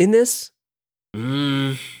 alcoholic in this?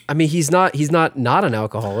 I mean, he's not an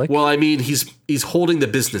alcoholic. Well, I mean, he's holding the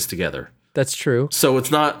business together. That's true. So it's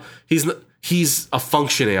not he's a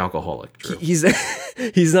functioning alcoholic. Drew. He's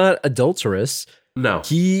he's not adulterous. No.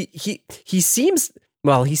 He seems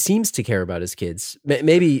to care about his kids.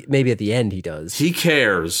 Maybe at the end he does. He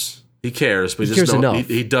cares, but He cares enough.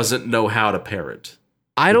 he doesn't know how to parent.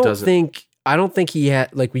 I don't doesn't. think he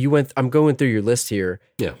had, like, I'm going through your list here.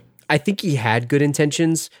 Yeah. I think he had good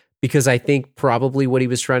intentions, because I think probably what he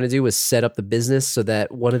was trying to do was set up the business so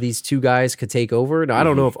that one of these two guys could take over. Now, I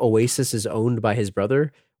don't know if Oasis is owned by his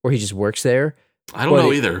brother or he just works there. I don't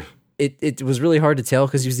know either. It was really hard to tell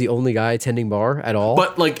because he was the only guy attending bar at all.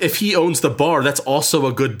 But like, if he owns the bar, that's also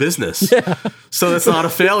a good business. Yeah. So that's not a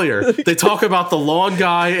failure. They talk about the lawn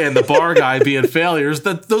guy and the bar guy being failures.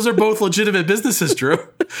 Those are both legitimate businesses, Drew.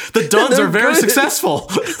 The Dunns are very successful.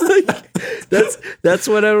 That's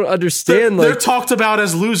what I don't understand. They're talked about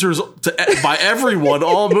as losers by everyone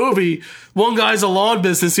all movie. One guy's a lawn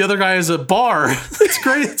business, the other guy is a bar. It's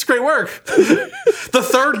great. It's great work. The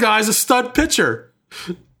third guy's a stud pitcher.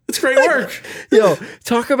 It's great work. Yo,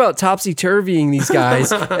 talk about topsy-turvying these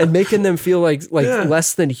guys and making them feel like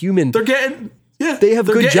less than human. They have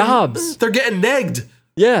good jobs. They're getting negged.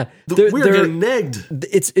 Yeah, We're getting negged.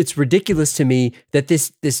 It's ridiculous to me that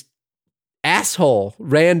this asshole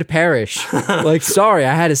Rand Parrish, like, sorry,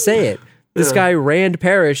 I had to say it. This guy Rand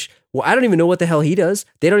Parrish. Well, I don't even know what the hell he does.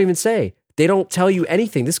 They don't even say. They don't tell you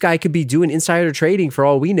anything. This guy could be doing insider trading for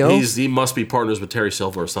all we know. He must be partners with Terry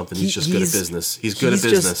Silver or something. He's just good at business. He's good at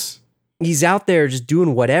business. He's out there just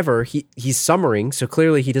doing whatever. He's summering, so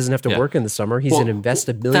clearly he doesn't have to work in the summer. He's an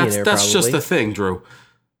invested millionaire. That's probably. just the thing, Drew.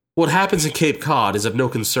 What happens in Cape Cod is of no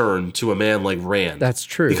concern to a man like Rand. That's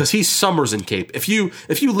true. Because he summers in Cape. If you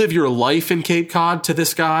live your life in Cape Cod to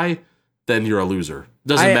this guy, then you're a loser.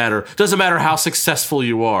 Doesn't matter. Doesn't matter how successful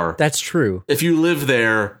you are. That's true. If you live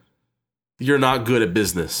there, you're not good at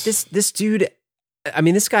business. This dude, I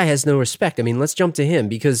mean, this guy has no respect. I mean, let's jump to him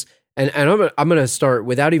because, and I'm going to start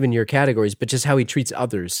without even your categories, but just how he treats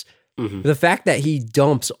others. Mm-hmm. The fact that he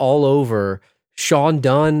dumps all over Sean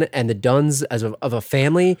Dunn and the Dunns as of a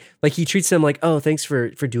family, like he treats them like, oh, thanks for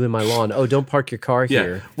doing my lawn. Oh, don't park your car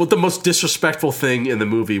here. Well, the most disrespectful thing in the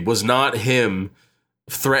movie was not him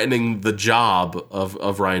threatening the job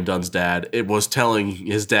of Ryan Dunn's dad. It was telling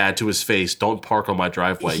his dad to his face, "Don't park on my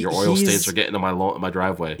driveway. Your oil stains are getting in my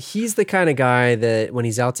driveway." He's the kind of guy that when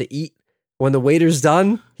he's out to eat, when the waiter's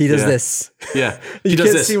done, he does this. Yeah, you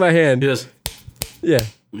can't see my hand. He does. Yeah,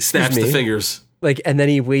 he snaps the fingers. Like, and then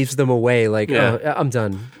he waves them away. Like, oh, I'm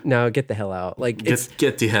done. Now get the hell out. Like,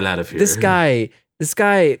 get the hell out of here. This guy,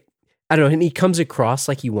 I don't know. And he comes across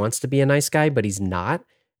like he wants to be a nice guy, but he's not.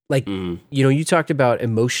 Like, you talked about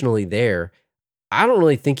emotionally there. I don't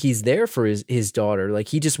really think he's there for his daughter. Like,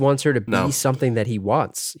 he just wants her to be something that he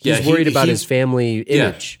wants. He's worried about his family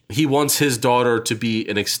image. He wants his daughter to be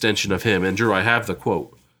an extension of him. And Drew, I have the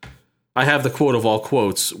quote. I have the quote of all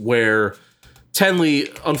quotes where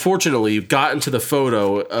Tenley, unfortunately, got into the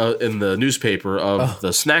photo in the newspaper of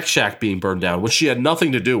the snack shack being burned down, which she had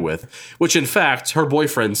nothing to do with, which, in fact, her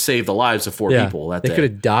boyfriend saved the lives of 4 people that day. They could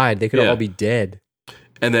have died. They could all be dead.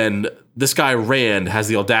 And then this guy, Rand, has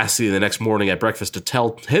the audacity the next morning at breakfast to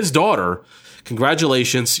tell his daughter,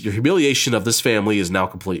 "Congratulations, your humiliation of this family is now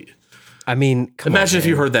complete." I mean, imagine if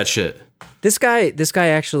you heard that shit. This guy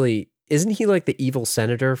actually, isn't he like the evil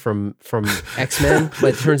senator from X-Men?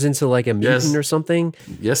 Like turns into like a mutant or something?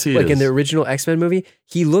 Yes, he is. Like in the original X-Men movie,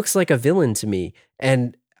 he looks like a villain to me.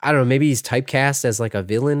 And I don't know, maybe he's typecast as like a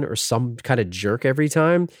villain or some kind of jerk every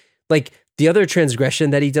time. Like the other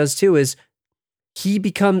transgression that he does too is he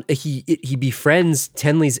befriends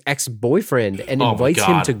Tenley's ex-boyfriend and invites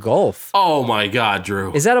him to golf. Oh my God,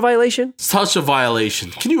 Drew. Is that a violation? Such a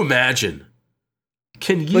violation. Can you imagine?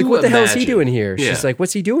 Like, what the hell is he doing here? Yeah. She's like,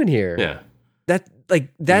 what's he doing here? Yeah. That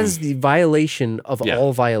is the violation of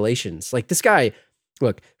all violations. Like this guy,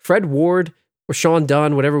 look, Fred Ward or Sean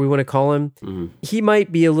Dunn, whatever we want to call him, he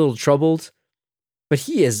might be a little troubled, but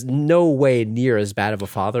he is no way near as bad of a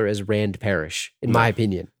father as Rand Parrish, in my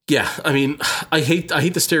opinion. Yeah, I mean, I hate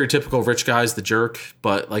the stereotypical rich guy's the jerk,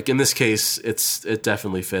 but like in this case, it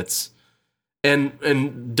definitely fits.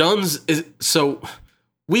 And Dunn's is so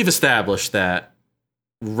we've established that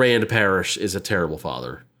Rand Parrish is a terrible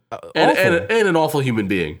father and an awful human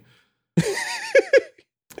being.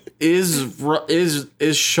 Is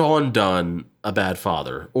Sean Dunn a bad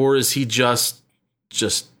father, or is he just?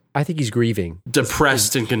 I think he's grieving,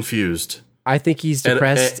 depressed and confused. I think he's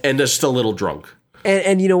depressed and just a little drunk.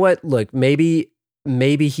 And you know what? Look, maybe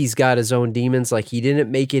he's got his own demons. Like he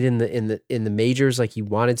didn't make it in the majors like he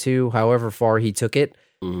wanted to. However far he took it,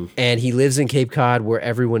 and he lives in Cape Cod where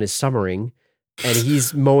everyone is summering, and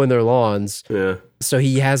he's mowing their lawns. Yeah. So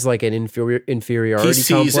he has like an inferiority. He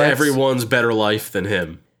sees everyone's better life than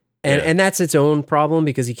him. And that's its own problem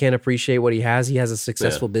because he can't appreciate what he has. He has a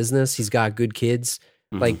successful business. He's got good kids.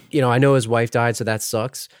 Like, I know his wife died, so that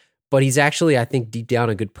sucks. But he's actually, I think, deep down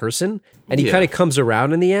a good person. And he kind of comes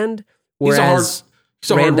around in the end, whereas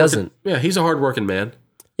Rand doesn't. Yeah, he's a hardworking man.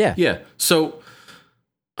 Yeah. Yeah. So,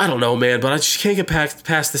 I don't know, man, but I just can't get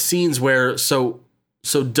past the scenes where, so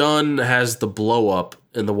Dunn has the blow up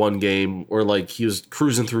in the one game where, like, he was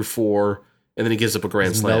cruising through 4, and then he gives up a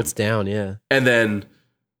grand slam. Melts down, yeah. And then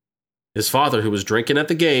his father, who was drinking at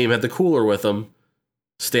the game, had the cooler with him,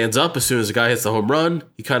 stands up as soon as the guy hits the home run.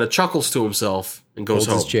 He kind of chuckles to himself and goes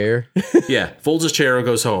home. Folds his chair. Yeah, folds his chair and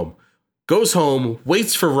goes home. Goes home,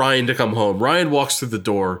 waits for Ryan to come home. Ryan walks through the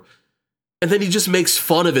door, and then he just makes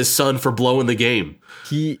fun of his son for blowing the game.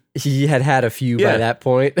 He had a few by that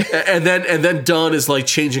point. and then Dunn is like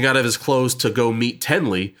changing out of his clothes to go meet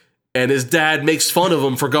Tenley, and his dad makes fun of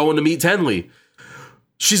him for going to meet Tenley.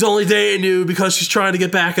 She's only dating you because she's trying to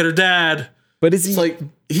get back at her dad. But is he like?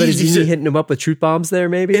 Is he hitting him up with truth bombs there?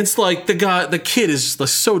 Maybe it's like the kid is like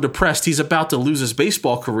so depressed he's about to lose his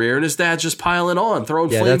baseball career, and his dad's just piling on,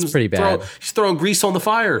 throwing flames. That's pretty bad. He's throwing grease on the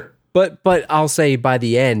fire. But I'll say by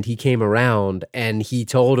the end he came around and he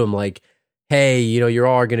told him like, "Hey, you're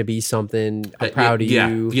all going to be something. I'm proud of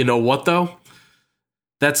you." You know what though?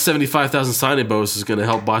 That 75,000 signing bonus is going to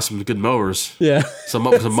help buy some good mowers. Yeah. Some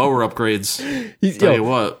mower upgrades. Tell you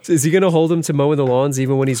what. Is he going to hold him to mowing the lawns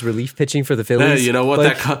even when he's relief pitching for the Phillies? Hey, you know what?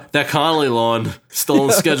 Like, that Connolly lawn still on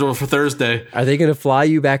the schedule for Thursday. Are they going to fly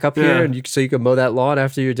you back up here so you can mow that lawn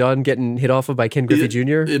after you're done getting hit off of by Ken Griffey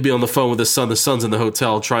Jr.? It'd be on the phone with his son. The son's in the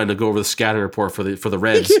hotel trying to go over the scouting report for the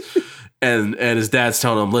Reds. and his dad's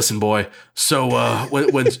telling him, "Listen, boy, so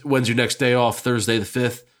when's your next day off? Thursday the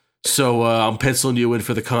 5th. So I'm penciling you in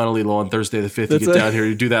for the Connolly lawn Thursday the 5th. You get down here,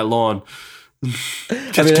 you do that lawn.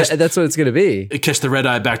 That's what it's going to be. Catch the red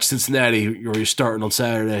eye back to Cincinnati, or you're starting on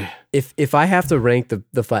Saturday. If I have to rank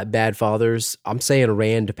the bad fathers, I'm saying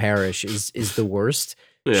Rand Parrish is the worst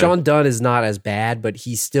Yeah. Sean Dunn is not as bad, but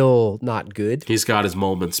he's still not good. He's got his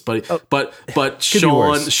moments, but Could be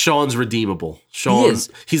worse. Sean's redeemable.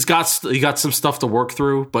 He's got some stuff to work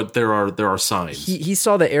through, but there are signs. He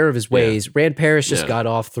saw the error of his ways. Rand Parrish just got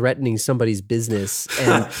off threatening somebody's business,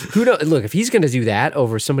 and who knows? Look, if he's going to do that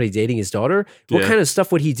over somebody dating his daughter, what kind of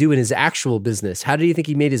stuff would he do in his actual business? How do you think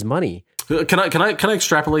he made his money? Can I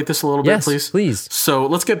extrapolate this a little bit, please? So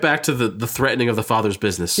let's get back to the threatening of the father's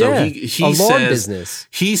business. So he lawn says, business.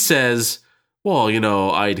 He says, well,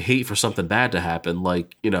 I'd hate for something bad to happen.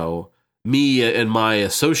 Like, me and my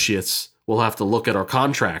associates will have to look at our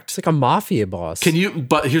contract. It's like a mafia boss.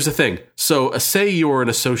 But here's the thing. So say you're an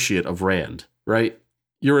associate of Rand, right?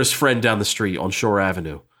 You're his friend down the street on Shore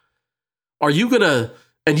Avenue. Are you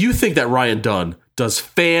and you think that Ryan Dunn does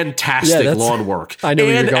fantastic lawn work. I know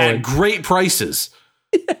where and you're going. At great prices.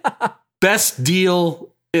 Best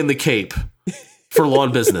deal in the Cape for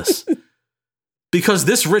lawn business. Because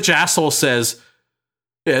this rich asshole says,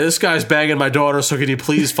 yeah, this guy's banging my daughter, so can you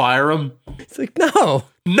please fire him? It's like, no.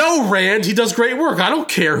 No, Rand, he does great work. I don't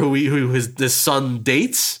care who his son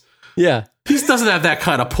dates. Yeah. He doesn't have that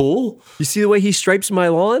kind of pull. You see the way he stripes my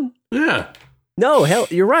lawn? Yeah. No, hell,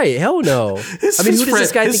 you're right. Hell no. Who does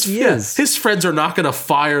this guy think he is? His friends are not going to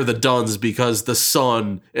fire the Dunns because the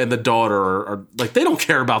son and the daughter are like, they don't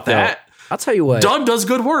care about that. No, I'll tell you what. Dunn does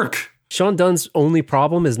good work. Sean Dunn's only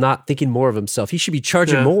problem is not thinking more of himself. He should be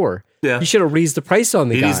charging more. Yeah. He should have raised the price on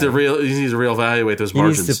the guy. He needs to reevaluate those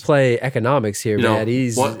margins. He needs to play economics here, man.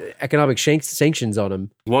 He's economic sanctions on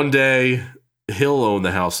him. One day he'll own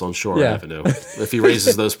the house on Shore Avenue if he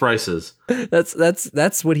raises those prices.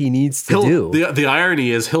 That's what he needs to do. The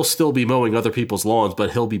irony is he'll still be mowing other people's lawns,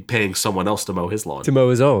 but he'll be paying someone else to mow his lawn. To mow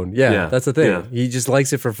his own. Yeah, that's the thing. Yeah. He just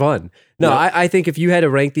likes it for fun. No, I think if you had to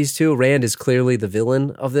rank these two, Rand is clearly the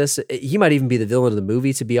villain of this. He might even be the villain of the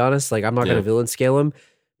movie, to be honest. Like, I'm not going to villain scale him.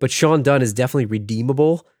 But Sean Dunn is definitely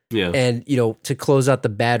redeemable. Yeah. And, to close out the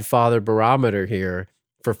bad father barometer here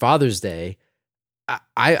for Father's Day,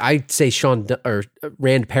 I'd say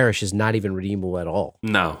Rand Parrish is not even redeemable at all.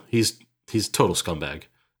 No, he's total scumbag.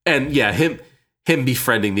 And yeah, him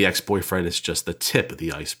befriending the ex-boyfriend is just the tip of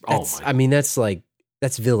the iceberg.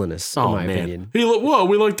 That's villainous, in my opinion.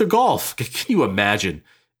 We like to golf. Can you imagine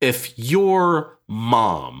if your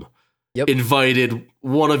mom invited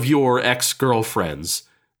one of your ex-girlfriends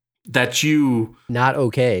that you... Not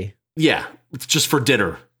okay. Yeah, just for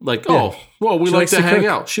dinner. Like, we like to hang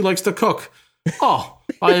out. She likes to cook. Oh,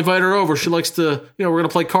 I invite her over. She likes to, we're going to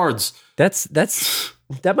play cards.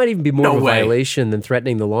 That might even be more of a violation than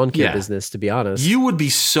threatening the lawn care business, to be honest. You would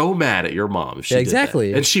be so mad at your mom if she did that.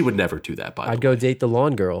 And she would never do that, by the way. I'd go date the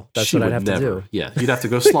lawn girl. That's what I'd have to do. Yeah, you'd have to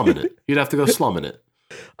go slumming it.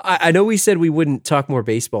 I know we said we wouldn't talk more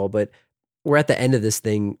baseball, but we're at the end of this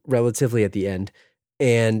thing, relatively at the end,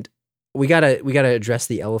 and we gotta address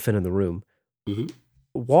the elephant in the room. Mm-hmm.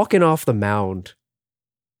 Walking off the mound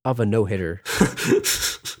of a no-hitter.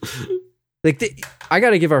 I got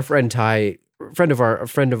to give our friend Ty, a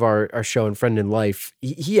friend of our show and friend in life,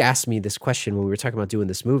 he asked me this question when we were talking about doing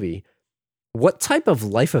this movie. What type of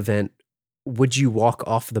life event would you walk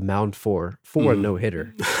off the mound for a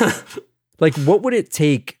no-hitter? Like, what would it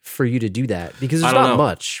take for you to do that? Because there's not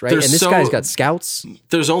much, right? And this guy's got scouts.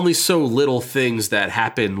 There's only so little things that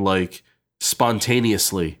happen, like,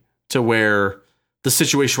 spontaneously to where the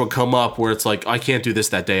situation would come up where it's like, I can't do this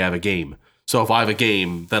that day, I have a game. So if I have a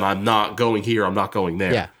game, then I'm not going here, I'm not going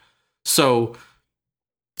there. Yeah. So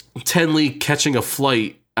Tenley catching a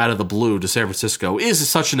flight out of the blue to San Francisco is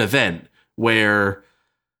such an event where,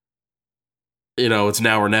 it's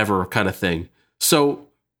now or never kind of thing. So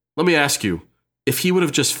let me ask you, if he would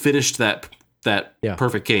have just finished that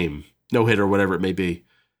perfect game, no hitter, whatever it may be,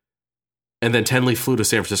 and then Tenley flew to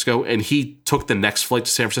San Francisco, and he took the next flight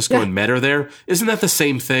to San Francisco and met her there. Isn't that the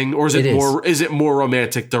same thing, or is it more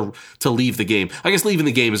romantic to leave the game? I guess leaving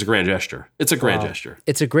the game is a grand gesture. It's a grand gesture.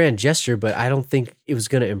 It's a grand gesture, but I don't think it was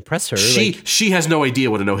going to impress her. She has no idea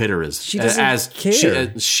what a no hitter is. She doesn't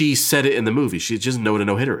care. She said it in the movie. She doesn't know what a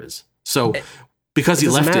no hitter is. So because he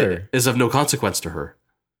left it is of no consequence to her.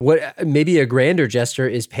 What maybe a grander gesture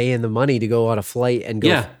is paying the money to go on a flight and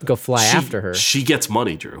go fly after her. She gets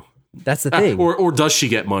money, Drew. That's the thing. Or does she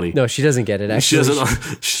get money? No, she doesn't get it. Actually, she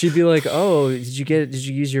doesn't. She'd be like, "Oh, did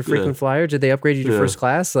you use your frequent flyer? Did they upgrade you to first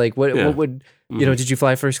class? Like, what would did you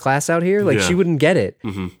fly first class out here? Like, she wouldn't get it.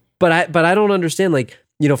 Mm-hmm. But I don't understand. Like,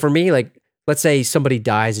 for me, like, let's say somebody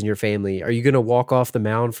dies in your family, are you going to walk off the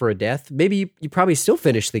mound for a death? Maybe you probably still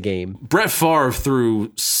finish the game. Brett Favre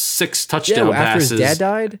threw 6 touchdown passes after his dad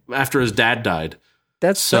died. After his dad died.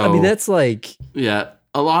 That's like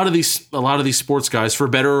a lot of these sports guys, for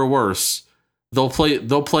better or worse, they'll play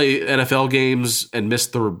NFL games and miss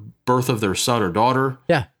the birth of their son or daughter.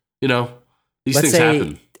 Yeah. You know, these Let's things say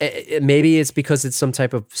happen. maybe it's because it's some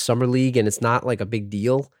type of summer league and it's not like a big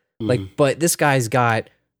deal. Like, but this guy's got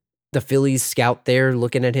the Phillies scout there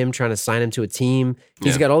looking at him, trying to sign him to a team.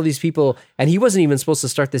 He's got all these people, and he wasn't even supposed to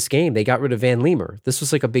start this game. They got rid of Van Leemer. This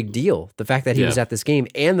was like a big deal. The fact that he was at this game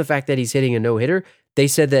and the fact that he's hitting a no-hitter, they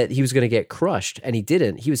said that he was going to get crushed, and he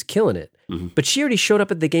didn't. He was killing it. But she already showed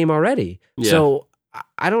up at the game already. Yeah. So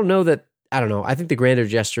I don't know. I think the grander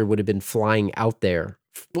gesture would have been flying out there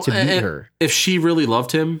to meet her. If she really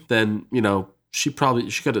loved him, then, you know,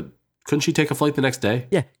 couldn't she take a flight the next day?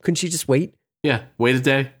 Yeah. Couldn't she just wait? Yeah. Wait a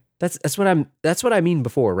day. That's what I mean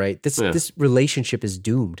before, right? This relationship is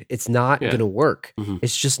doomed. It's not going to work.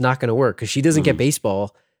 It's just not going to work because she doesn't get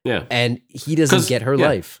baseball. Yeah. And he doesn't get her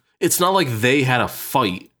life. It's not like they had a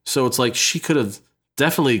fight. So it's like she could have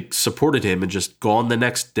definitely supported him and just gone the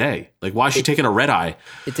next day. Like, why is she taking a red eye?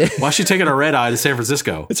 Why is she taking a red eye to San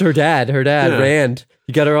Francisco? It's her dad. Rand.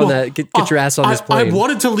 You got her on that. Get your ass on this plane. I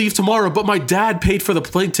wanted to leave tomorrow, but my dad paid for the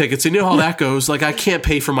plane tickets. You know how that goes. Like, I can't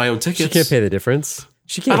pay for my own tickets. She can't pay the difference.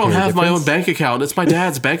 I don't have my own bank account. It's my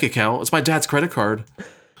dad's bank account. It's my dad's credit card.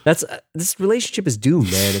 This relationship is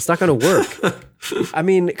doomed, man. It's not going to work. I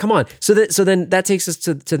mean, come on. So then that takes us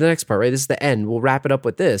to the next part, right? This is the end. We'll wrap it up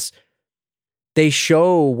with this. They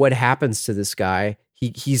show what happens to this guy.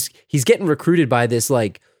 He's getting recruited by this,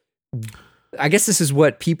 like, I guess this is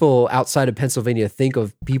what people outside of Pennsylvania think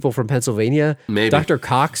of people from Pennsylvania. Maybe Dr.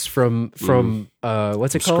 Cox from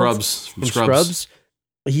what's it called? Scrubs.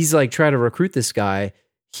 He's like trying to recruit this guy.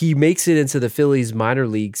 He makes it into the Phillies minor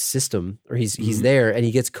league system, or he's there, and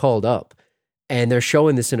he gets called up. And they're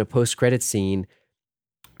showing this in a post-credit scene.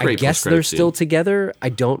 I guess they're still together. I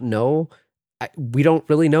don't know. We don't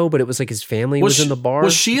really know, but it was like his family was in the bar.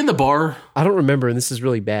 Was she in the bar? I don't remember, and this is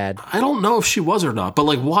really bad. I don't know if she was or not, but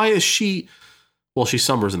like, why is she? Well, she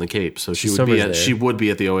summers in the Cape, so she would be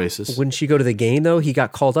at the Oasis. Wouldn't she go to the game though? He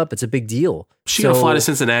got called up. It's a big deal. She gonna fly to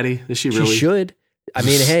Cincinnati? Is she really? She should. I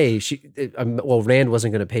mean, hey, Rand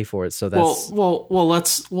wasn't going to pay for it, so that's well.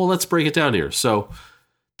 Let's break it down here. So,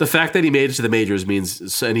 the fact that he made it to the majors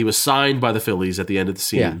means, and he was signed by the Phillies at the end of the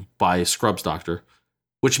season by a Scrubs doctor,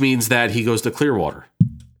 which means that he goes to Clearwater.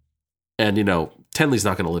 And you know, Tenley's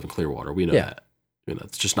not going to live in Clearwater. We know that. You know,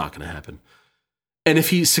 it's just not going to happen. And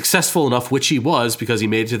if he's successful enough, which he was, because he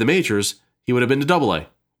made it to the majors, he would have been to Double-A.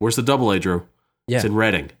 Where's the Double-A, Drew? Yeah. It's in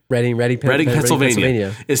Reading. Reading,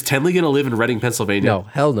 Pennsylvania. Is Tenley going to live in Reading, Pennsylvania? No,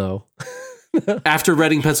 hell no. After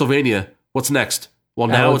Reading, Pennsylvania, what's next? Well,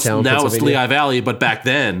 now it's Lehigh Valley, but back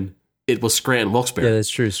then it was Scranton, Wilkes-Barre. Yeah, that's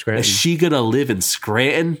true. Scranton. Is she going to live in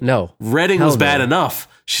Scranton? No. Reading was bad enough.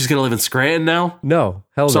 She's going to live in Scranton now? No,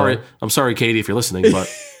 hell no. I'm sorry, Katie, if you're listening, but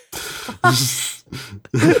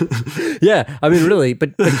yeah, I mean, really,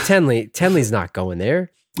 but Tenley's not going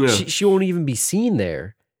there. Yeah. She won't even be seen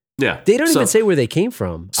there. Yeah. They don't even say where they came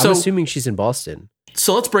from. I'm assuming she's in Boston.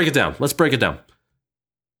 So let's break it down.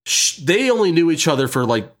 They only knew each other for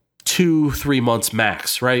like 2-3 months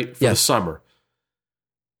max, right? For the summer.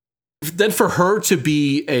 Then for her to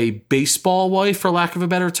be a baseball wife, for lack of a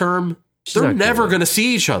better term, they're never going to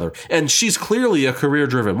see each other. And she's clearly a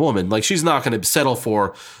career-driven woman. Like, she's not going to settle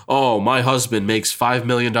for, oh, my husband makes $5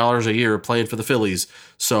 million a year playing for the Phillies,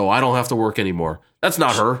 so I don't have to work anymore. That's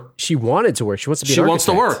not her. She wanted to work. She wants to be an architect. She wants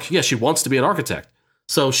to work. Yeah, she wants to be an architect.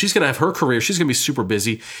 So she's going to have her career. She's going to be super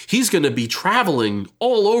busy. He's going to be traveling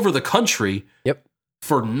all over the country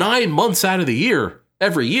for 9 months out of the year,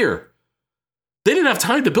 every year. They didn't have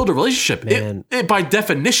time to build a relationship. It by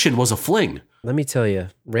definition, was a fling. Let me tell you,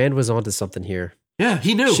 Rand was onto something here. Yeah,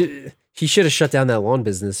 he knew. He should have shut down that lawn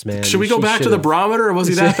business, man. Should we go back to the barometer, or was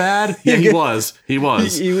he that bad? Yeah, he was. He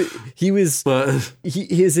was. He was. But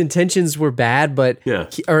his intentions were bad, but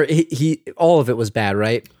he all of it was bad,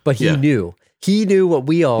 right? But he knew. He knew what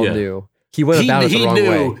we all knew. He went about it the wrong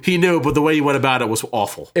way. He knew, but the way he went about it was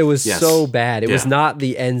awful. It was so bad. It was not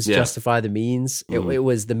the ends justify the means. It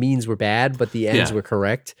was the means were bad, but the ends were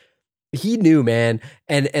correct. He knew, man.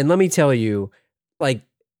 And let me tell you, like,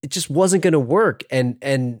 it just wasn't going to work.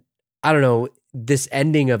 And I don't know, this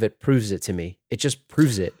ending of it proves it to me. It just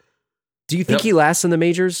proves it. Do you think he lasts in the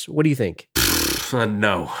majors? What do you think?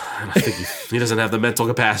 No, I don't think he doesn't have the mental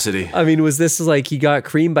capacity. I mean, was this like he got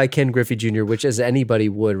creamed by Ken Griffey Jr., which as anybody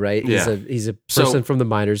would, right? He's a person from the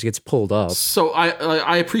minors, gets pulled up. So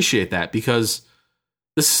I appreciate that, because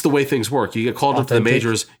this is the way things work. You get called up to the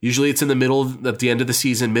majors. Usually it's in the middle, at the end of the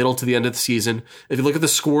season, middle to the end of the season. If you look at the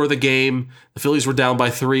score of the game, the Phillies were down by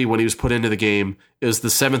 3 when he was put into the game. It was the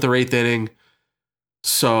 7th or 8th inning.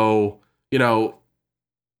 So, you know,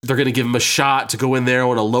 They're going to give him a shot to go in there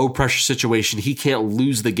in a low pressure situation. He can't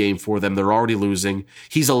lose the game for them. They're already losing.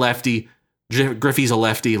 He's a lefty. Griffey's a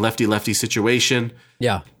lefty situation.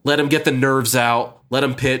 Yeah. Let him get the nerves out. Let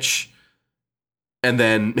him pitch. And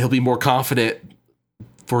then he'll be more confident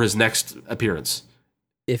for his next appearance.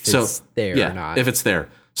 If it's there or not. If it's there.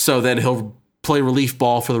 So then he'll play relief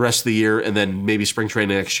ball for the rest of the year, and then maybe spring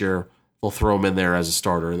training next year, they'll throw him in there as a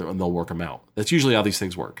starter, and they'll work him out. That's usually how these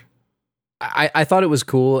things work. I thought it was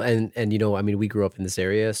cool, and you know, I mean, we grew up in this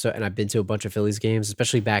area, so and I've been to a bunch of Phillies games,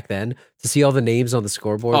 especially back then, to see all the names on the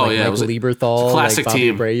scoreboard. Oh like yeah, Michael Lieberthal, classic like Bobby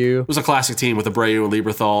team. Abreu. It was a classic team with Abreu and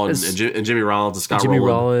Lieberthal and Jimmy Rollins and Scott Jimmy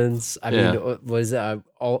Rowland. Rollins. I mean, was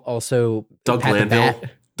also Doug Pat the Glanville.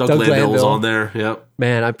 Bat. Doug Glanville was on there. Yep.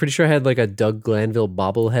 Man, I'm pretty sure I had like a Doug Glanville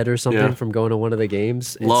bobblehead or something Yeah. from going to one of the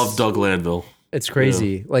games. Love Doug Glanville. It's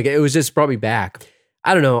crazy. Like it was just brought me back.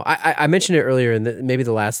 I don't know. I mentioned it earlier, and maybe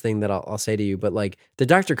the last thing that I'll say to you, but like the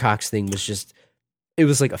Dr. Cox thing was just, it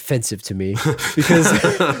was like offensive to me because like,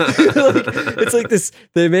 it's like this.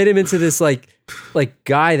 They made him into this like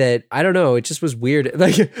guy that I don't know. It just was weird.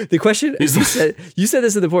 Like the question you said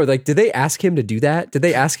this in the board. Like, did they ask him to do that? Did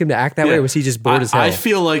they ask him to act that way, or was he just bored as hell? I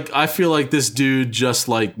feel like this dude just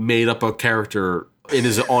like made up a character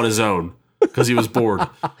on his own. Because he was bored.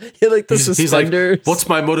 Yeah, like the he's suspenders. like, what's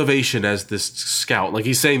my motivation as this scout? Like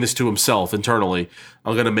he's saying this to himself internally.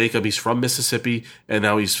 I'm going to make him, he's from Mississippi, and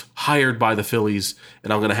now he's hired by the Phillies,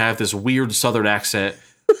 and I'm going to have this weird Southern accent.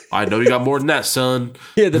 I know you got more than that, son.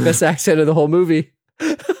 Yeah, the best accent of the whole movie.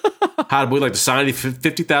 How would we like to sign you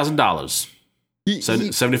 $50,000?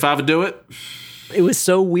 75 to do it? It was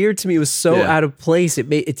so weird to me. It was so out of place. It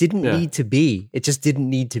didn't Yeah. need to be. It just didn't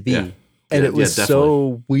need to be. Yeah. And Yeah, it was yeah,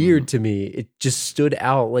 so weird to me. It just stood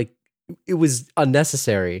out like it was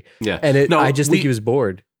unnecessary. Yeah. And No, I just think he was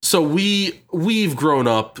bored. So we've grown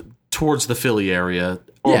up towards the Philly area.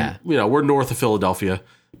 Yeah. You know, we're north of Philadelphia,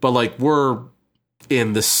 but like we're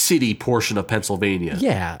in the city portion of Pennsylvania.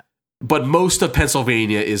 Yeah. But most of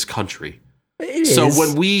Pennsylvania is country. It So is.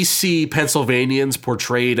 when we see Pennsylvanians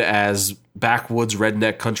portrayed as backwoods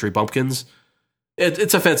redneck country bumpkins,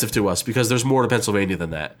 it's offensive to us because there's more to Pennsylvania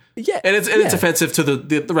than that. Yeah. And it's offensive to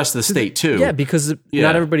the rest of the state too. Yeah, because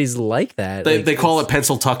not everybody's like that. They call it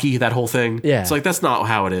Pennsyltucky, that whole thing. Yeah. It's like that's not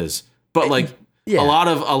how it is. But like yeah. a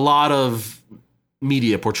lot of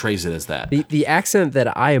media portrays it as that. The accent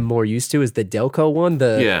that I am more used to is the Delco one.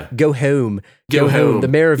 The go home. Home. The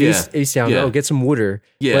mayor of Yeah. Easttown. Yeah. Oh, get some water.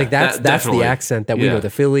 Yeah, like that's the definitely. accent that we Yeah. know. The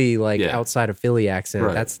Philly, Yeah. outside of Philly accent.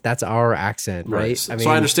 Right. That's our accent, right? So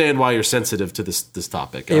I understand why you're sensitive to this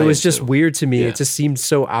topic. It was just weird to me. Yeah. It just seemed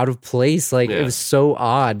so out of place. Like Yeah. it was so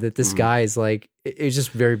odd that this guy is like. It was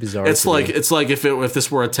just very bizarre. It's to like me. if this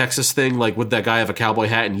were a Texas thing, like would that guy have a cowboy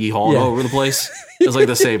hat and yeehawing all over the place? It's like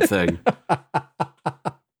the same thing.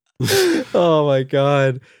 Oh my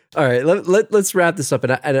god! All right, let's wrap this up,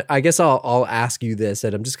 and I guess I'll ask you this,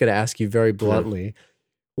 and I'm just going to ask you very bluntly: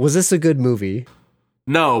 was this a good movie?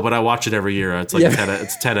 No, but I watch it every year. It's like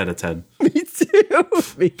it's 10 out of 10. Me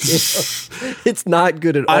too. Me too. It's not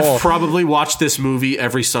good at all. I've probably watched this movie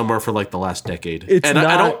every summer for like the last decade. It's and not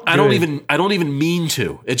I don't good. even mean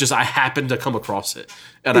to. It just I happened to come across it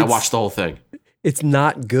and I watched the whole thing. It's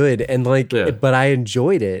not good, and but I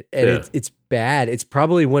enjoyed it, and it's bad. It's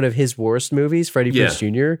probably one of his worst movies, Freddie Prinze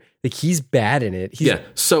Jr. Like he's bad in it.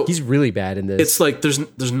 So he's really bad in this. It's like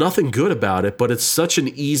there's nothing good about it, but it's such an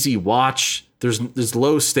easy watch. There's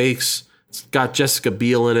low stakes. It's got Jessica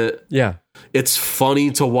Biel in it. Yeah. It's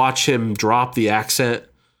funny to watch him drop the accent.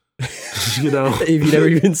 You know, if you never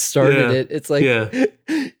even started it, it's like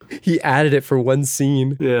he added it for one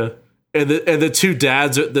scene. Yeah. And the two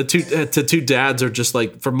dads are just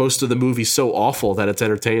like for most of the movie so awful that it's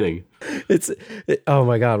entertaining. Oh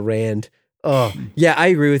my god, Rand. Oh yeah, I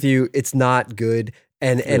agree with you. It's not good,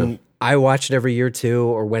 and I watch it every year too,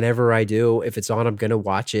 or whenever I do. If it's on, I'm gonna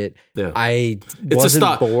watch it. Yeah. It's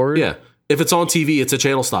wasn't bored. Yeah. If it's on TV, it's a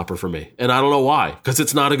channel stopper for me, and I don't know why, because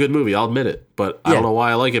it's not a good movie. I'll admit it, but I don't know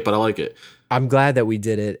why I like it, but I like it. I'm glad that we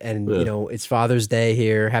did it, and you know it's Father's Day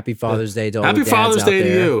here. Happy Father's Day to all the dads Father's out Day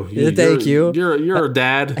there. to you. Thank you. You're a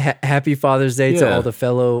dad. Happy Father's Day to all the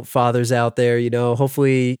fellow fathers out there. You know,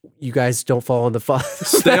 hopefully you guys don't fall on the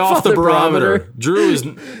Stay off the barometer.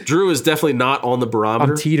 Drew is definitely not on the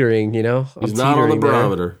barometer. I'm teetering. You know, he's not on the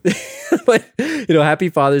barometer. But you know, happy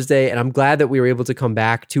Father's Day, and I'm glad that we were able to come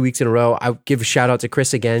back 2 weeks in a row. I give a shout out to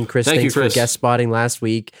Chris again. Chris, thanks for guest spotting last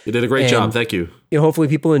week. You did a great job. Thank you. You know, hopefully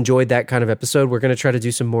people enjoyed that kind of episode. We're going to try to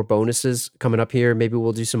do some more bonuses coming up here. Maybe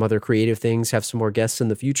we'll do some other creative things, have some more guests in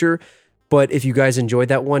the future. But if you guys enjoyed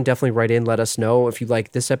that one, definitely write in, let us know. If you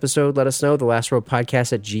like this episode, let us know. The Last Row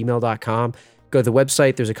Podcast at gmail.com. Go to the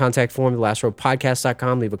website. There's a contact form,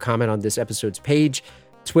 thelastropodcast.com. Leave a comment on this episode's page.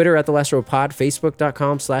 Twitter at The Last Row Pod,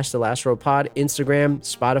 Facebook.com/TheLastRowPod, Instagram,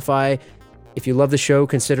 Spotify. If you love the show,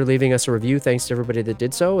 consider leaving us a review. Thanks to everybody that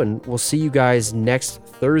did so. And we'll see you guys next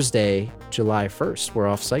Thursday, July 1st. We're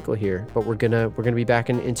off cycle here, but we're gonna be back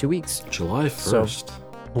in 2 weeks. July 1st. So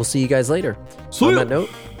we'll see you guys later. See on ya. that note,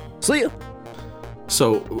 see ya.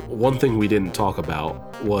 So one thing we didn't talk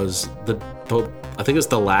about was the I think it's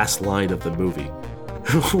the last line of the movie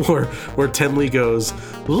where Tenley goes,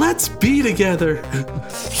 "Let's be together."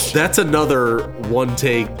 That's another one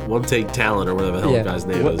take talent or whatever the hell the guy's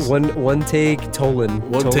name is. One take Tolan.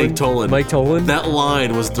 Take Tolan. Mike Tolan. That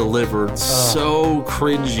line was delivered so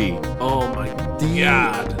cringy. Oh my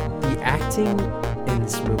god. The acting in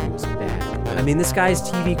this movie was bad. I mean, this guy's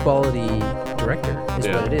TV quality director is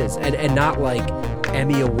what it is, and not like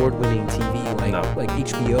Emmy award-winning TV like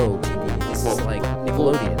HBO TV. This is like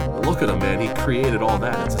Nickelodeon. Look at him, man. He created all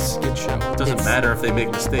that. It's a skit show. It doesn't matter if they make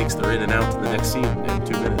mistakes. They're in and out to the next scene in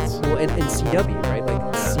 2 minutes. Well, and CW, right?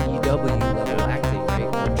 Like CW level acting, right?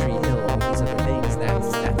 One Tree Hill, all these other things. That's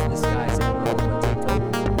this guy's.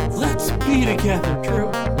 Let's be together, Drew.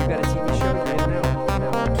 You got a TV